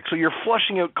the metrics. So you're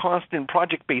flushing out constant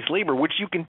project-based labor, which you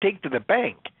can take to the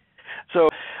bank. So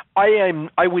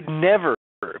I would never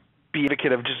be an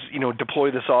advocate of just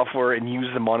deploy the software and use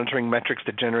the monitoring metrics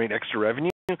to generate extra revenue.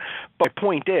 But my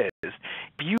point is, if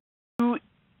you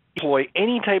deploy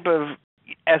any type of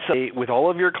SLA with all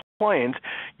of your clients,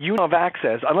 you have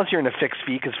access, unless you're in a fixed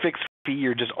fee, because fixed fee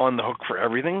you're just on the hook for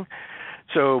everything.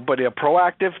 So, but a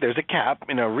proactive, there's a cap.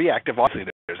 In a reactive,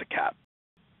 obviously there's a cap.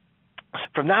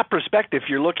 From that perspective,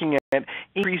 you're looking at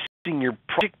increasing your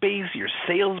project-based, your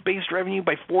sales-based revenue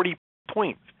by 40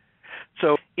 points.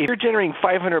 So if you're generating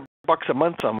 $500 a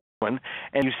month on someone,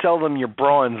 and you sell them your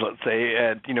bronze, let's say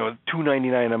at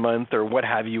 $299 a month or what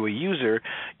have you, a user,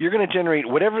 you're going to generate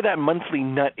whatever that monthly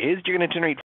nut is. You're going to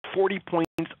generate 40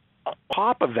 points on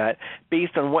top of that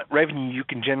based on what revenue you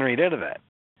can generate out of that.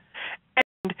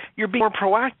 And you're being more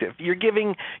proactive. You're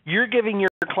giving your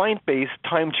client base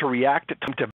time to react,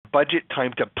 time to budget,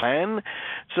 time to plan.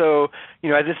 So,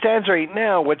 as it stands right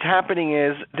now, what's happening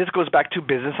is this goes back to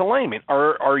business alignment.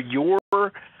 Are your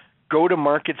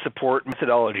go-to-market support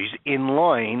methodologies in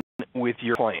line with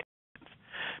your clients?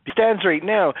 It stands right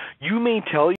now, you may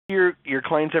tell your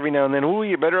clients every now and then, oh,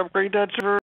 you better upgrade that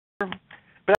server.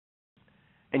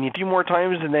 And you do more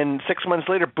times, and then 6 months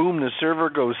later, boom, the server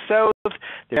goes south.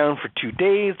 They're down for 2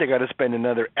 days. They got to spend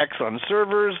another X on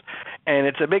servers, and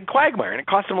it's a big quagmire, and it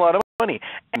costs them a lot of money.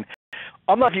 And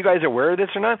I'm not sure if you guys are aware of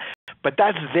this or not, but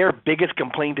that's their biggest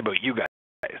complaint about you guys.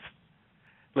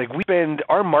 Like,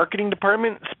 our marketing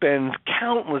department spends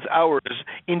countless hours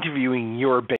interviewing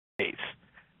your base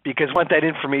because we want that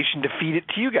information to feed it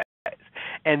to you guys.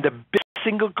 And the big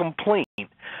single complaint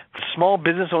from small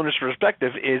business owners'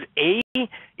 perspective is A,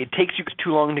 it takes you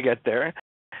too long to get there.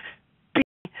 B,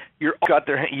 you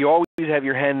always have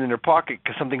your hand in their pocket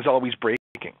because something's always breaking.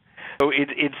 So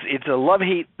it's a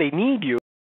love-hate. They need you.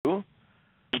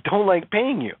 They don't like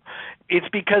paying you. It's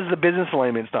because the business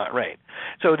alignment's not right.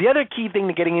 So the other key thing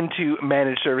to getting into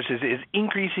managed services is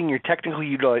increasing your technical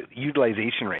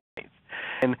utilization rates.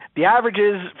 And the average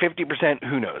is 50%.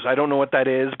 Who knows? I don't know what that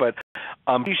is, but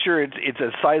I'm pretty sure it's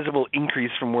a sizable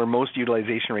increase from where most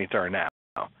utilization rates are now,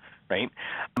 right?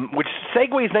 Which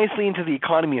segues nicely into the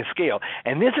economy of scale.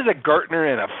 And this is a Gartner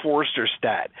and a Forrester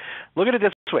stat. Look at it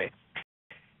this way.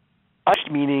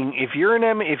 Meaning, if you're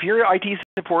IT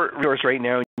support resource right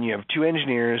now and you have 2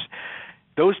 engineers,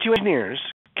 those 2 engineers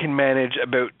can manage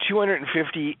about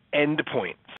 250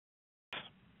 endpoints,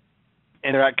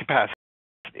 and they're at capacity.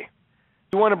 If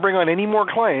you want to bring on any more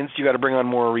clients, you got to bring on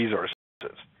more resources.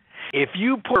 If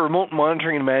you put remote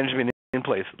monitoring and management in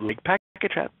place, like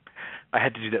PacketTrap, I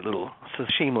had to do that little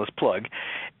shameless plug.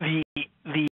 The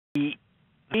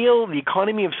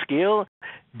economy of scale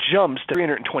jumps to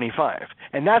 325,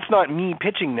 and that's not me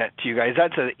pitching that to you guys.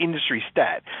 That's an industry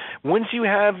stat. Once you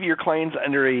have your clients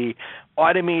under a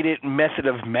automated method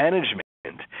of management,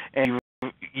 and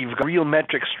you've got real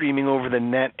metrics streaming over the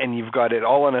net, and you've got it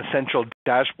all on a central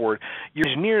dashboard, your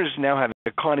engineers now have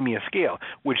economy of scale,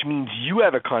 which means you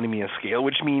have economy of scale,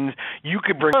 which means you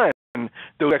could bring on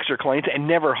those extra clients and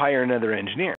never hire another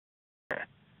engineer,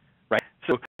 right?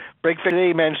 So break fix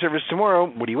today, managed service tomorrow.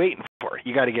 What are you waiting for?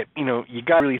 You got to you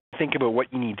got to really think about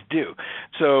what you need to do.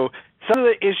 So some of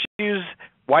the issues,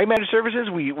 why managed services?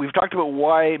 We've talked about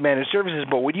why managed services,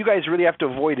 but what you guys really have to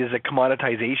avoid is a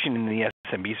commoditization in the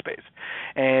SMB space.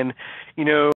 And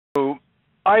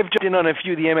I've jumped in on a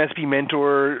few of the MSP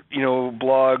mentor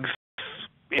blogs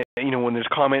when there's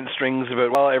comment strings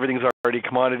about, well, everything's already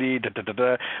commodity,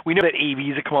 we know that AV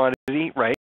is a commodity,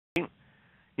 right? You're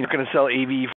not going to sell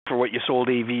AV for what you sold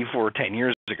AV for 10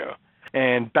 years ago.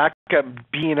 And backup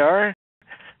B&R,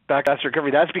 backup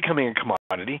recovery, that's becoming a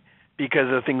commodity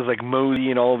because of things like Modi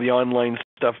and all the online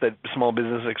stuff that small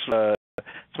business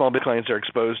clients are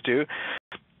exposed to.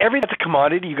 Everything that's a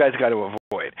commodity, you guys got to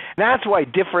avoid. And that's why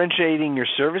differentiating your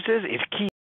services is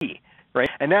key, right?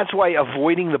 And that's why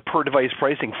avoiding the per device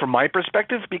pricing, from my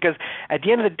perspective, because at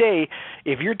the end of the day,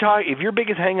 if your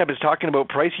biggest hang up is talking about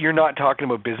price, you're not talking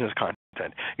about business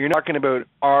content. You're not talking about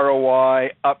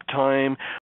ROI, uptime,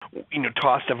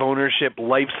 cost of ownership,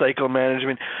 life cycle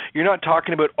management. You're not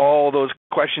talking about all those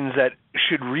questions that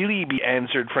should really be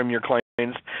answered from your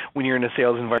clients when you're in a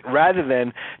sales environment, rather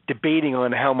than debating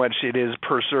on how much it is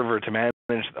per server to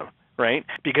manage them, right?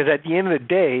 Because at the end of the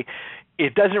day,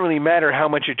 it doesn't really matter how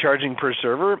much you're charging per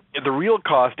server. The real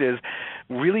cost is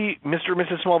really, Mr. or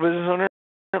Mrs. Small Business Owner,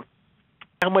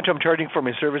 how much I'm charging for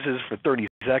my services for 30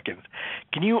 seconds.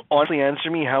 Can you honestly answer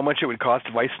me how much it would cost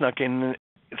if I snuck in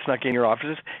your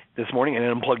offices this morning and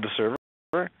unplugged the server?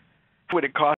 What would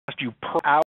it cost you per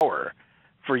hour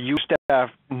for you staff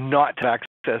not to have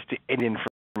access to any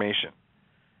information?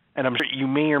 And I'm sure you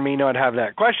may or may not have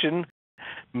that question,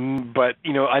 but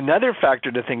another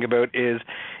factor to think about is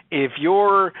if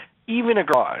you're even a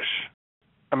garage,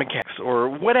 a mechanics, or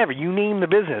whatever, you name the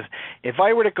business, if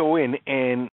I were to go in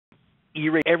and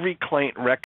erase every client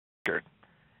record,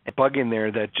 a bug in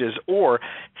there that or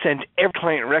sent every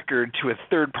client record to a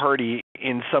third party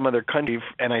in some other country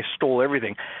and I stole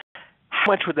everything,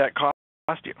 how much would that cost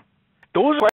you?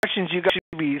 Those are questions you guys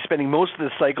should be spending most of the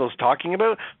cycles talking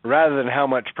about, rather than how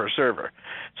much per server.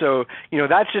 So,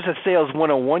 that's just a sales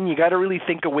 101. You got to really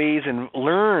think of ways and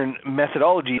learn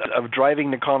methodologies of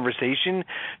driving the conversation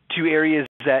to areas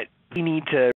that you need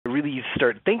to really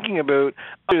start thinking about,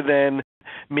 other than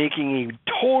making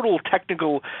a total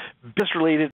technical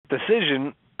business-related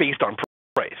decision based on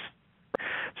price.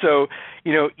 So,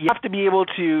 you have to be able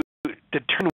to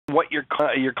determine what your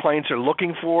clients are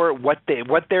looking for, what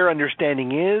their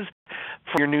understanding is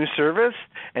for your new service,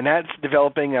 and that's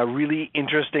developing a really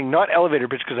interesting, not elevator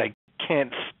pitch because I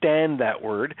can't stand that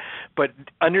word, but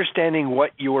understanding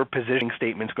what your positioning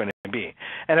statement is going to be.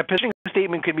 And a positioning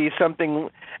statement could be something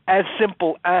as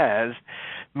simple as,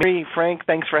 Mary, Frank,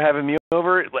 thanks for having me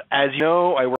over. As you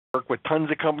know, I work with tons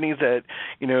of companies that,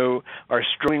 are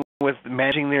struggling with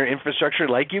managing their infrastructure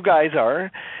like you guys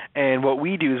are. And what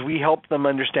we do is we help them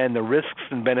understand the risks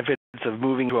and benefits of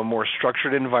moving to a more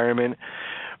structured environment.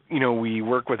 We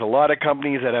work with a lot of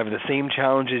companies that have the same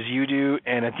challenges you do.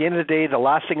 And at the end of the day, the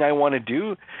last thing I want to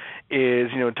do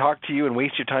is, talk to you and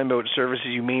waste your time about services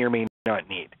you may or may not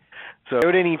need. So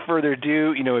without any further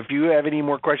ado, if you have any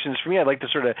more questions for me, I'd like to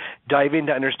sort of dive in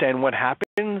to understand what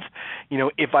happens,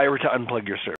 if I were to unplug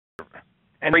your server.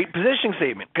 And great positioning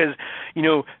statement, because,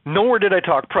 nowhere did I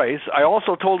talk price. I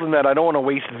also told them that I don't want to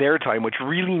waste their time, which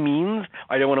really means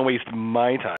I don't want to waste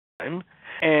my time.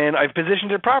 And I've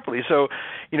positioned it properly. So,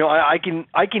 I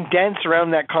can dance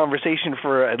around that conversation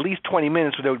for at least 20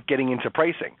 minutes without getting into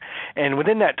pricing. And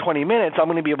within that 20 minutes, I'm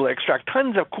going to be able to extract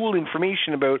tons of cool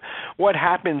information about what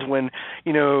happens when,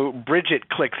 Bridget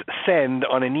clicks send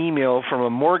on an email from a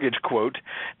mortgage quote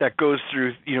that goes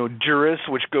through, Juris,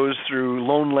 which goes through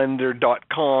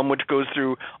loanlender.com, which goes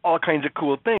through all kinds of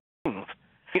cool things.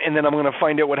 And then I'm going to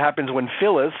find out what happens when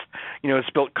Phyllis,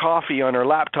 spilt coffee on her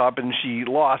laptop and she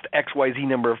lost XYZ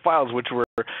number of files, which were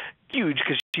huge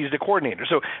because she's the coordinator.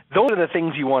 So those are the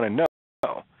things you want to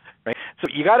know, right? So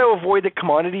you got to avoid the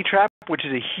commodity trap, which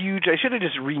is a huge, I should have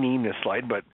just renamed this slide,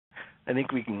 but I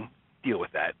think we can deal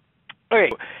with that. Okay,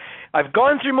 I've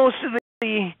gone through most of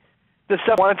the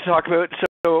stuff I wanted to talk about,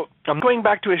 so I'm going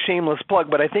back to a shameless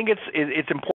plug, but I think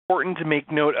it's important to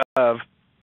make note of,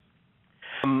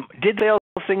 did sales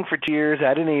thing for 2 years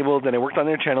at Enabled, and I worked on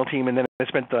their channel team, and then I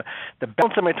spent the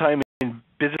balance of my time in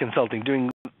business consulting,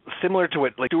 doing similar to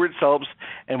what Stuart Phelps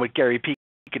and what Gary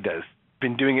Pika does.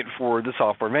 Been doing it for the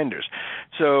software vendors.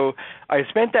 So I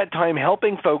spent that time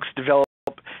helping folks develop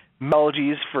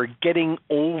methodologies for getting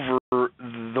over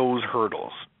those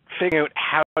hurdles, figuring out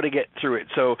how to get through it.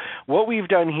 So what we've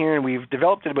done here, and we've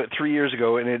developed it about 3 years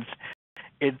ago, and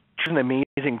it's an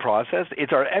amazing process.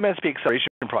 It's our MSP acceleration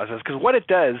process, because what it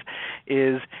does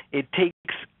is it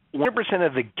takes 100%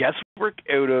 of the guesswork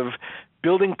out of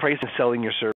building price and selling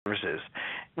your services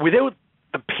without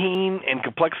the pain and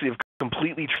complexity of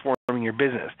completely transforming your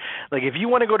business. Like if you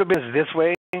want to go to business this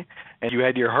way and you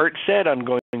had your heart set on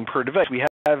going per device, we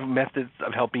have methods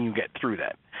of helping you get through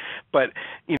that. But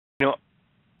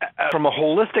from a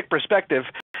holistic perspective,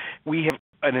 we have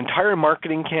an entire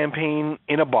marketing campaign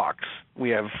in a box.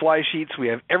 We have fly sheets, we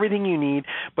have everything you need,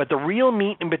 but the real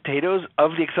meat and potatoes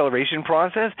of the acceleration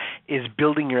process is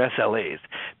building your SLAs.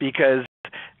 Because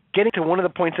getting to one of the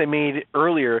points I made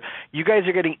earlier, you guys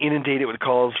are getting inundated with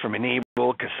calls from Enable,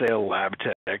 Kaseya,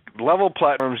 LabTech, Level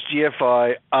Platforms,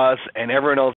 GFI, us, and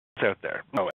everyone else out there.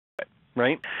 No way,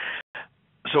 right?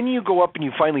 So when you go up and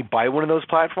you finally buy one of those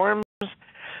platforms,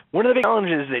 one of the big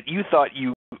challenges that you thought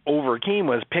you overcame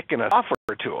was picking a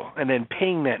software tool and then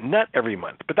paying that nut every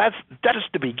month. But that's just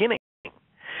the beginning.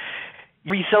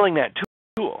 Reselling that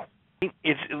tool.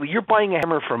 You're buying a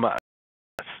hammer from us.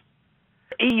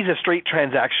 AV is a straight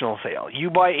transactional sale. You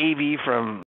buy AV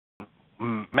from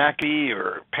Mackie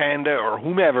or Panda or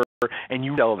whomever, and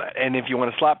you sell that. And if you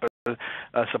want to slap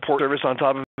a support service on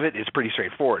top of it, it's pretty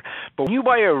straightforward. But when you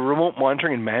buy a remote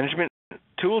monitoring and management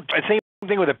tool, same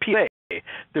thing with a PSA.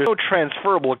 There's no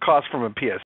transferable cost from a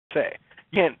PSA.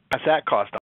 You can't pass that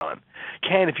cost on. You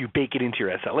can if you bake it into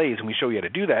your SLAs, and we show you how to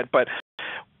do that. But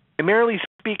primarily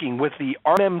speaking, with the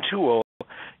RMM tool,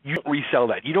 you don't resell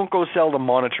that. You don't go sell the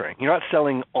monitoring. You're not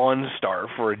selling OnStar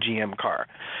for a GM car,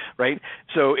 right?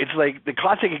 So it's like the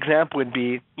classic example would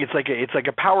be it's like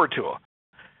a power tool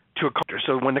to a contractor.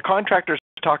 So when the contractor's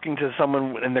talking to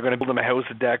someone and they're going to build them a house,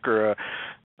 a deck, or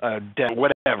a deck,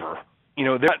 whatever,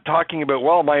 they're not talking about,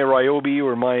 well, my Ryobi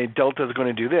or my Delta is going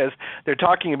to do this. They're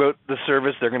talking about the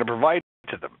service they're going to provide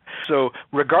to them. So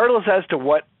regardless as to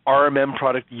what RMM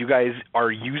product you guys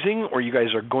are using or you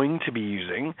guys are going to be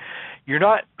using, you're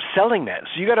not selling that.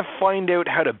 So you got to find out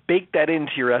how to bake that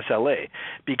into your SLA.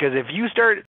 Because if you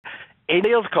start a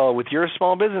sales call with your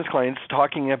small business clients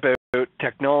talking about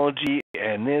technology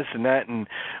and this and that and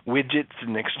widgets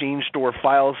and Exchange Store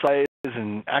file size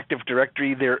and Active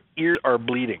Directory, their ears are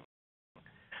bleeding.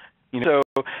 So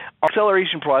our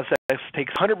acceleration process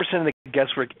takes 100% of the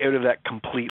guesswork out of that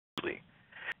completely.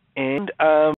 And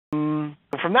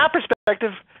from that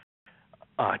perspective,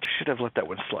 I should have let that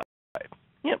one slide.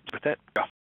 Yep, with that. Go.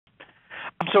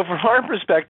 So from our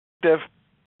perspective,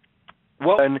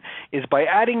 what we've done is by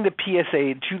adding the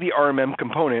PSA to the RMM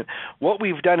component, what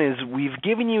we've done is we've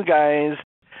given you guys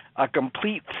a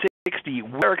complete 60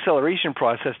 wire acceleration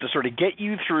process to sort of get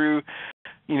you through,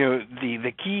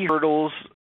 the key hurdles.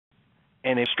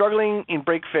 And if struggling in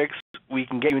break fix, we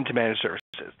can get you into managed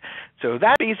services. So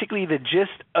that's basically the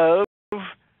gist of the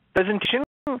presentation.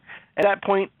 At that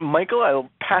point, Michael,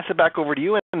 I'll pass it back over to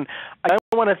you. And I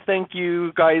want to thank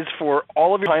you guys for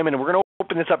all of your time. And we're going to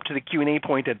open this up to the Q&A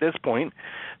point at this point.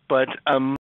 But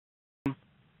I'm going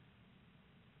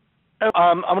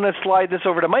to slide this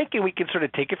over to Mike, and we can sort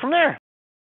of take it from there.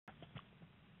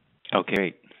 Okay,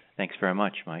 great. Thanks very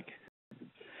much, Mike.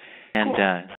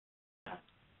 And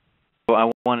I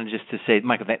wanted just to say,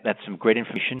 Michael, that's some great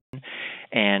information,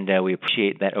 and we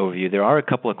appreciate that overview. There are a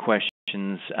couple of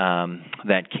questions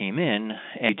that came in,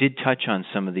 and you did touch on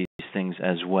some of these things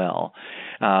as well,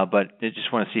 but I just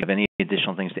want to see if you have any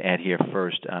additional things to add here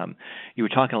first. You were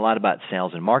talking a lot about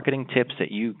sales and marketing tips that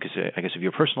because I guess of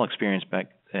your personal experience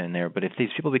back in there, but if these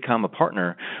people become a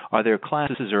partner, are there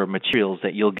classes or materials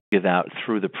that you'll give out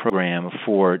through the program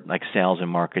for like sales and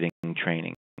marketing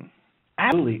training?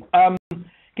 Absolutely.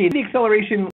 Okay, the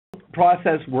acceleration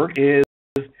process work is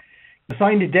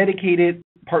assigned a dedicated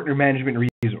partner management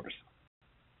resource.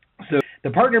 So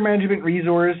the partner management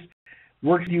resource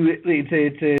works you.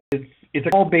 It's a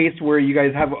call based where you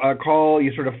guys have a call.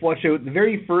 You sort of flush out. The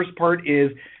very first part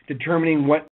is determining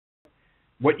what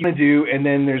you want to do, and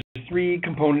then there's 3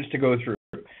 components to go through.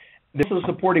 This is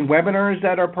supporting webinars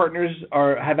that our partners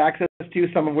have access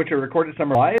to, some of which are recorded,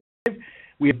 some are live.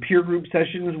 We have peer group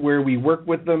sessions where we work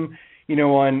with them,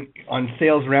 on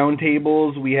sales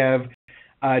roundtables. We have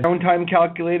downtime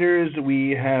calculators.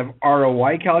 We have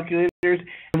ROI calculators.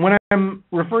 And when I'm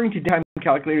referring to downtime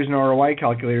calculators and ROI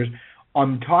calculators,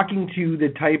 I'm talking to the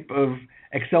type of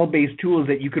Excel-based tools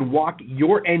that you can walk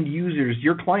your end users,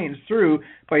 your clients through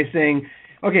by saying,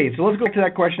 okay, so let's go back to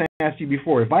that question I asked you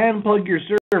before. If I unplug your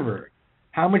server,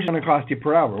 how much is it going to cost you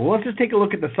per hour? Well, let's just take a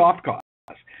look at the soft costs.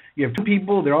 You have 2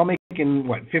 people, they're all making,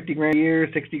 what, 50 grand a year,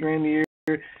 60 grand a year.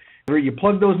 Where you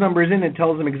plug those numbers in, it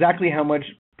tells them exactly how much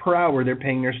per hour they're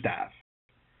paying their staff.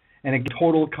 And a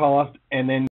total cost, and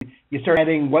then you start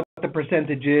adding what the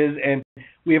percentage is, and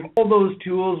we have all those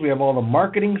tools, we have all the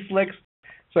marketing slicks.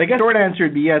 So I guess the short answer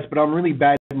would be yes, but I'm really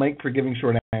bad, Mike, for giving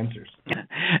short answers.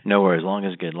 No worries, long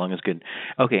as good.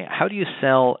 Okay,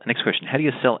 next question, how do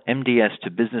you sell MDS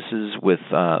to businesses with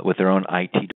their own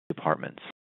IT departments?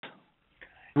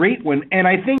 Great one, and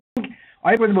I think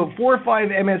I've heard about 4 or 5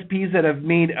 MSPs that have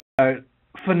made a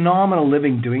phenomenal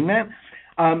living doing that.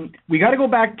 We got to go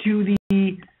back to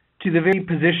the very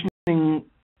positioning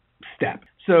step.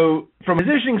 So from a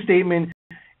positioning statement,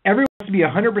 everyone has to be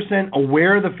 100%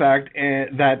 aware of the fact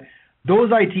that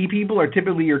those IT people are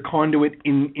typically your conduit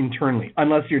internally,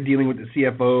 unless you're dealing with the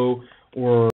CFO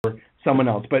or someone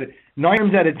else. But 9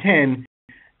 times out of 10,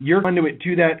 your conduit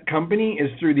to that company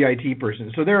is through the IT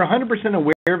person. So they're 100%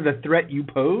 aware of the threat you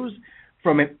pose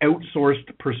from an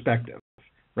outsourced perspective,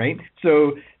 right?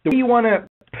 So the way you want to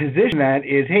position that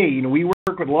is, hey, we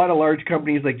work with a lot of large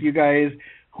companies like you guys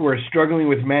who are struggling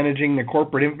with managing the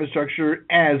corporate infrastructure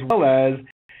as well as,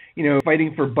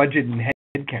 fighting for budget and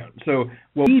headcount. So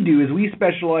what we do is we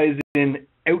specialize in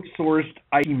outsourced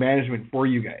IT management for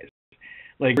you guys.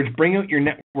 Like, bring out your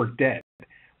network debt.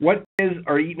 What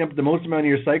are eating up the most amount of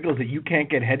your cycles that you can't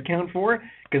get headcount for?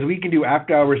 Because we can do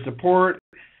after-hours support,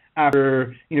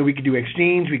 we can do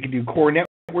exchange, we can do core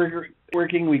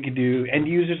networking, we can do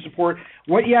end-user support.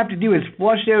 What you have to do is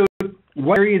flush out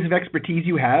what areas of expertise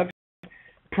you have,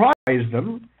 prize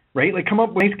them, right? Like, come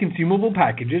up with nice consumable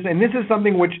packages. And this is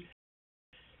something which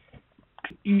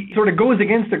sort of goes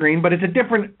against the grain, but it's a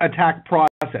different attack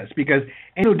process because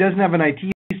anyone who doesn't have an IT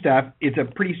staff, it's a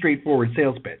pretty straightforward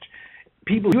sales pitch.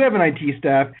 People who have an IT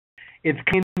staff, it's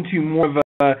kind of into more of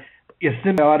a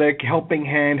symbiotic helping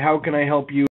hand. How can I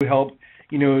help you help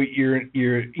you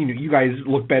guys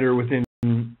look better within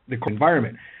the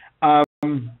environment?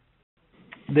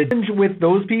 The challenge with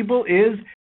those people is,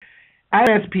 as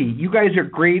MSP, you guys are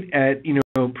great at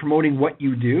promoting what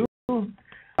you do.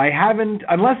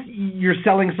 Unless you're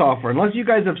selling software, unless you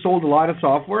guys have sold a lot of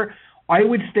software, I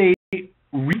would stay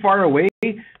really far away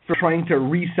from trying to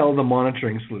resell the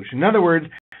monitoring solution. In other words,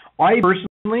 I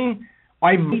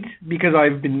might, because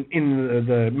I've been in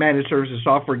the managed services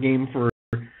software game for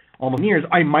almost years,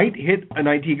 I might hit an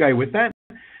IT guy with that,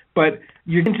 but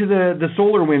you're into the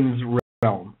SolarWinds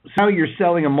realm. So now you're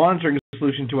selling a monitoring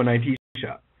solution to an IT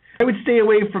shop. I would stay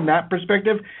away from that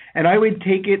perspective, and I would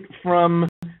take it from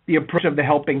the approach of the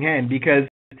helping hand because,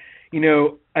 a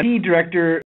IT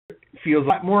director feels a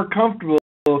lot more comfortable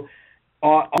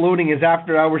loading his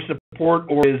after-hours support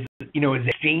or his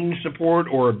exchange support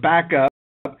or backup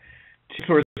to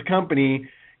source company.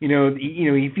 He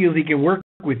feels he can work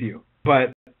with you.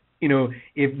 But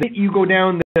if you go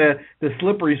down the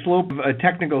slippery slope of a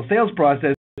technical sales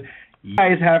process, you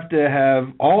guys have to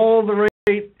have all the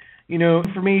right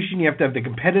information. You have to have the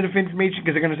competitive information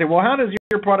because they're going to say, well, how does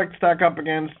your product stack up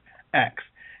against X?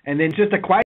 And then it's just a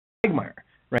quagmire,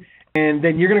 right? And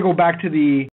then you're going to go back to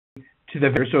the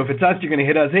vendor. So if it's us, you're going to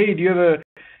hit us. Hey,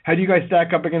 how do you guys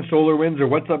stack up against SolarWinds or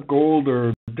What's Up Gold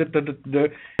or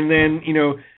and then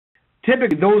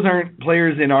typically those aren't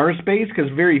players in our space because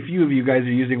very few of you guys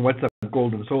are using What's Up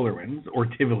Gold and SolarWinds or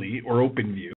Tivoli or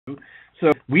OpenView.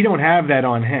 So we don't have that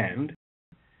on hand.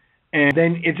 And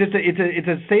then it's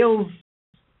a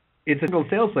single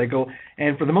sales cycle.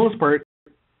 And for the most part,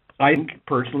 I think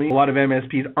personally, a lot of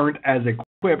MSPs aren't as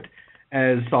equipped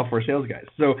as software sales guys.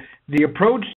 So the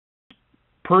approach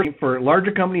for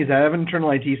larger companies that have an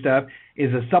internal IT staff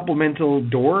is a supplemental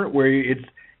door where it's,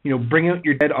 bring out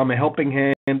your debt. I'm a helping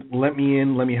hand. Let me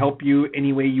in. Let me help you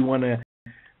any way you want to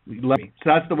let me. So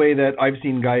that's the way that I've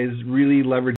seen guys really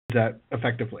leverage that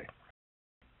effectively.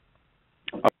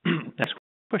 Next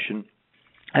question.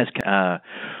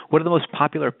 What are the most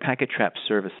popular PacketTrap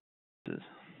services?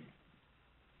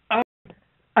 I'll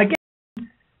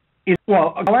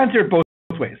answer it both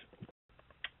ways.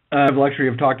 I have the luxury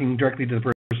of talking directly to the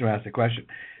person who asked the question.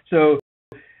 So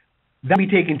that we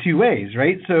take in two ways,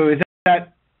 right? So is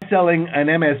that selling an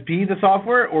MSP the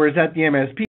software, or is that the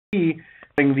MSP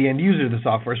selling the end user the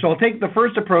software? So I'll take the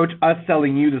first approach, us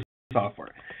selling you the software.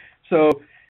 So,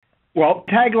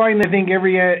 tagline I think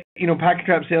every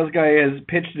PacketTrap sales guy has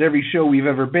pitched at every show we've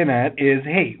ever been at is,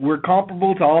 hey, we're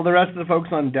comparable to all the rest of the folks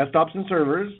on desktops and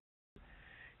servers.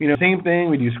 Same thing.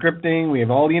 We do scripting. We have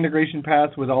all the integration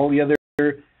paths with all the other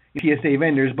PSA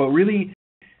vendors. But really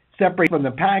separate from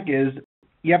the pack is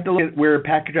you have to look at where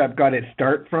PacketTrap got its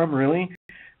start from, really.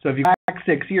 So if you back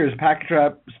 6 years,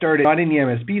 PacketTrap started not in the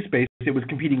MSP space. It was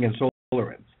competing against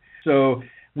SolarWinds. So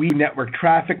we do network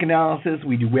traffic analysis.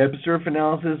 We do web surf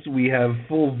analysis. We have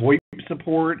full VoIP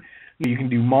support. You can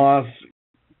do MOS,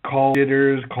 call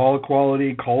jitters, call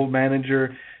quality, call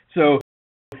manager. So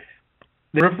the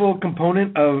peripheral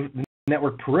component of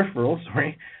network peripherals,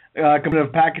 component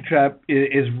of PacketTrap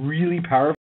is really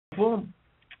powerful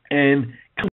and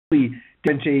clearly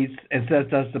differentiates and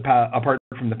sets us apart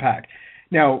from the pack.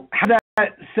 Now, how does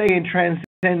that say and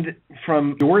transcend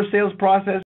from your sales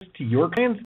process to your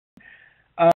clients?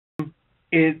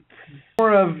 It's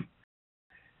more of,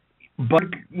 let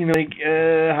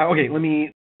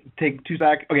me take 2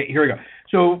 seconds. Okay, here we go.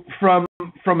 So from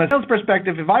a sales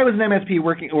perspective, if I was an MSP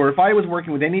working, or if I was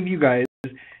working with any of you guys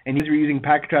and you were using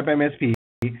PacketTrap MSP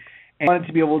and wanted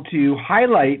to be able to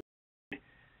highlight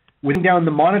within down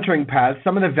the monitoring path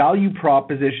some of the value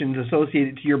propositions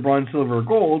associated to your bronze, silver, or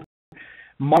gold,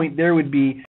 my point there would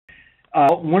be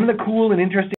one of the cool and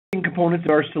interesting components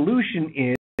of our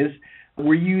solution is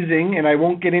we're using, and I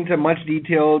won't get into much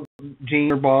detail,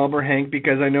 Jane or Bob or Hank,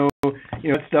 because I know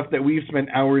it's stuff that we've spent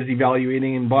hours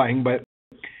evaluating and buying, but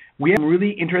we have some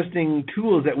really interesting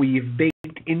tools that we've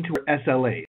baked into our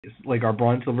SLAs, like our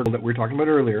bronze, silver, gold that we were talking about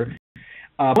earlier.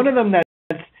 One of them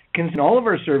that's consistent in all of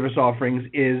our service offerings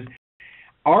is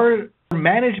our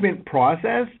management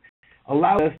process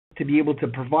allows us to be able to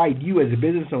provide you as a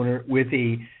business owner with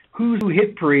a who's who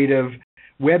hit parade of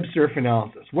web surf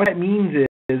analysis. What that means is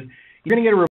you're going to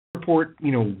get a report,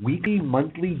 weekly,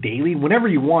 monthly, daily, whenever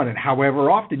you want it,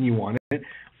 however often you want it,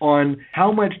 on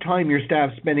how much time your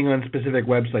staff's spending on specific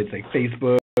websites like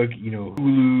Facebook,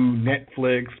 Hulu,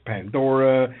 Netflix,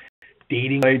 Pandora,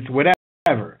 dating sites,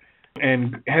 whatever.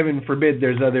 And heaven forbid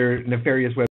there's other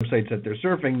nefarious websites that they're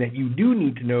surfing that you do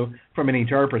need to know from an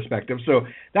HR perspective. So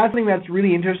that's something that's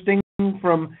really interesting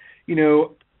from,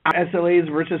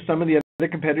 SLAs versus some of the other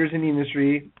competitors in the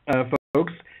industry,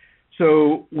 folks.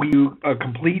 So we do a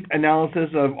complete analysis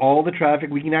of all the traffic.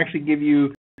 We can actually give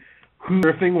you who's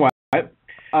surfing what.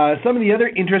 Some of the other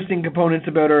interesting components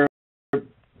about our,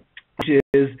 which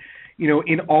is,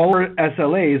 in all our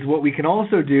SLAs, what we can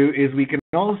also do is we can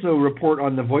also report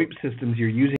on the VoIP systems you're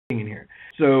using in here.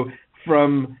 So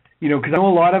from, because I know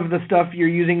a lot of the stuff you're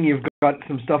using, you've got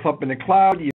some stuff up in the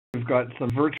cloud, you've got some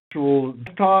virtual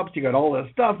desktops, you got all this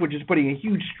stuff, which is putting a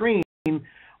huge strain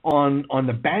on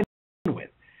the bandwidth.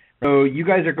 So you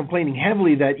guys are complaining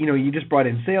heavily that, you just brought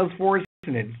in Salesforce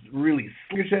and it's really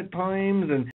sluggish at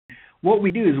times. And what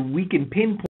we do is we can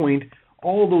pinpoint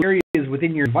all those areas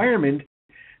within your environment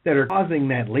that are causing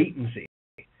that latency.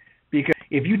 Because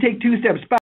if you take 2 steps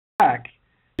back,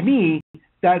 to me,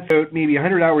 that's about maybe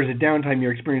 100 hours of downtime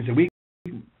you're experiencing a week,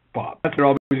 Bob. That's they're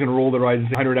always going to roll their eyes and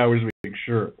say 100 hours a week,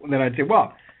 sure. And then I'd say,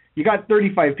 well, you got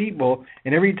 35 people,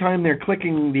 and every time they're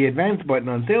clicking the advanced button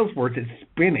on Salesforce, it's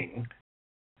spinning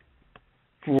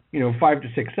for 5 to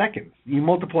 6 seconds. You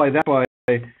multiply that by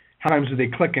how times do they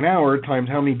click an hour, times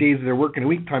how many days they're working a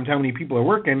week, times how many people are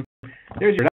working,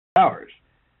 there's your hours.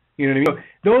 You know what I mean?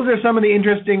 So those are some of the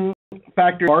interesting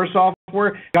factors of our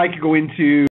software. I could go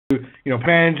into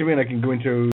management, I can go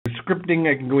into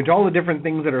scripting, I can go into all the different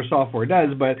things that our software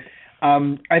does, but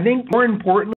I think more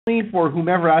importantly for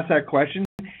whomever asks that question,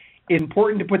 it's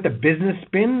important to put the business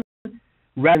spin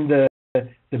rather than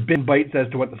the bin bites as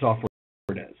to what the software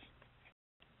does.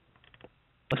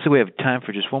 So we have time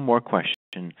for just one more question,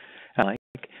 and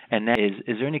that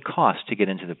is there any cost to get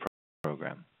into the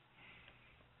program?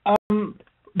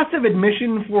 Cost of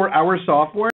admission for our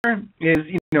software is,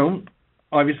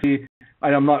 obviously,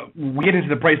 we get into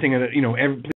the pricing of it,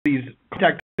 please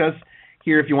contact us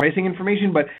here if you want pricing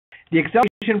information, but the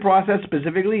acceleration process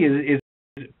specifically is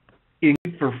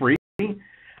for free.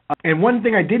 And one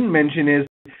thing I didn't mention is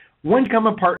once you become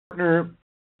a partner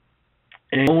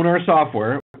and own our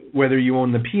software, whether you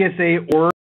own the PSA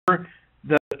or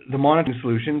the monitoring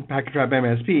solution, PacketTrap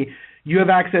MSP, you have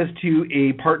access to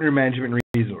a partner management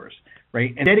resource,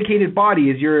 right? And dedicated body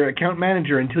is your account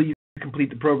manager until you complete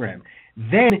the program.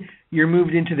 Then you're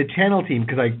moved into the channel team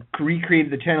because I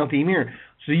recreated the channel team here.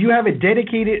 So you have a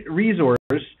dedicated resource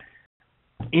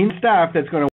in staff that's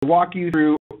going to walk you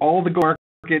through all the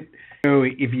go-to-market.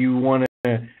 If you want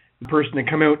a person to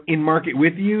come out in market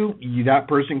with you, that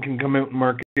person can come out and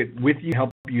market with you,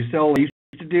 help you sell what you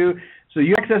used to do. So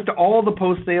you have access to all the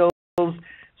post-sales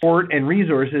support and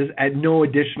resources at no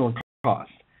additional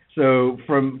cost. So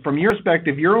from your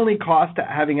perspective, your only cost to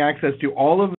having access to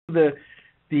all of the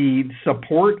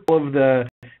support, all of the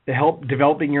help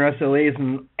developing your SLAs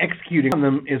and executing on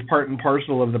them is part and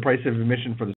parcel of the price of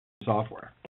admission for the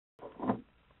software.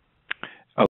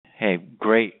 Oh, hey,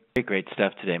 great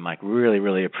stuff today, Mike. Really,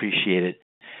 really appreciate it.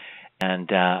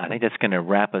 And I think that's going to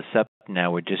wrap us up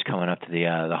now. We're just coming up to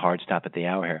the hard stop at the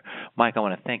hour here. Mike, I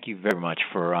want to thank you very much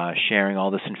for sharing all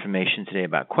this information today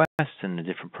about Quest and the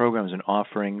different programs and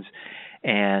offerings.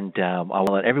 And I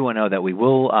will let everyone know that we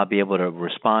will be able to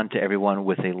respond to everyone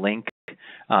with a link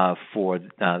for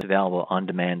available on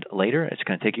demand later. It's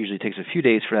going to usually takes a few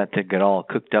days for that to get all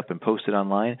cooked up and posted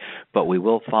online, but we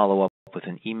will follow up with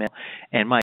an email. And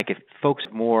Mike, if folks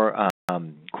have more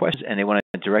questions and they want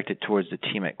to direct it towards the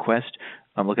team at Quest,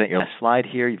 I'm looking at your last slide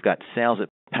here. You've got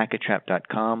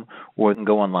sales@packettrap.com, or you can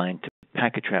go online to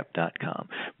packettrap.com.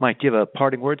 Mike, do you have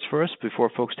parting words for us before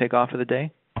folks take off for the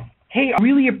day? Hey, I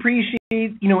really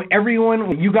appreciate,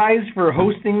 everyone, you guys for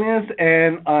hosting this,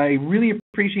 and I really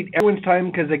appreciate everyone's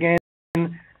time because, again,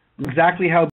 exactly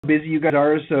how busy you guys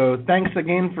are. So thanks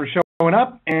again for showing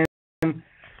up, and all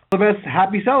of us,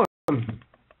 happy selling.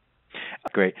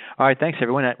 Great. All right, thanks,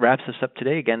 everyone. That wraps us up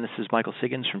today. Again, this is Michael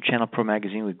Siggins from Channel Pro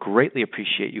Magazine. We greatly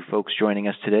appreciate you folks joining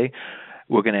us today.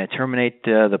 We're going to terminate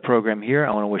the program here.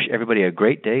 I want to wish everybody a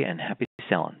great day and happy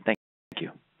selling. Thank you.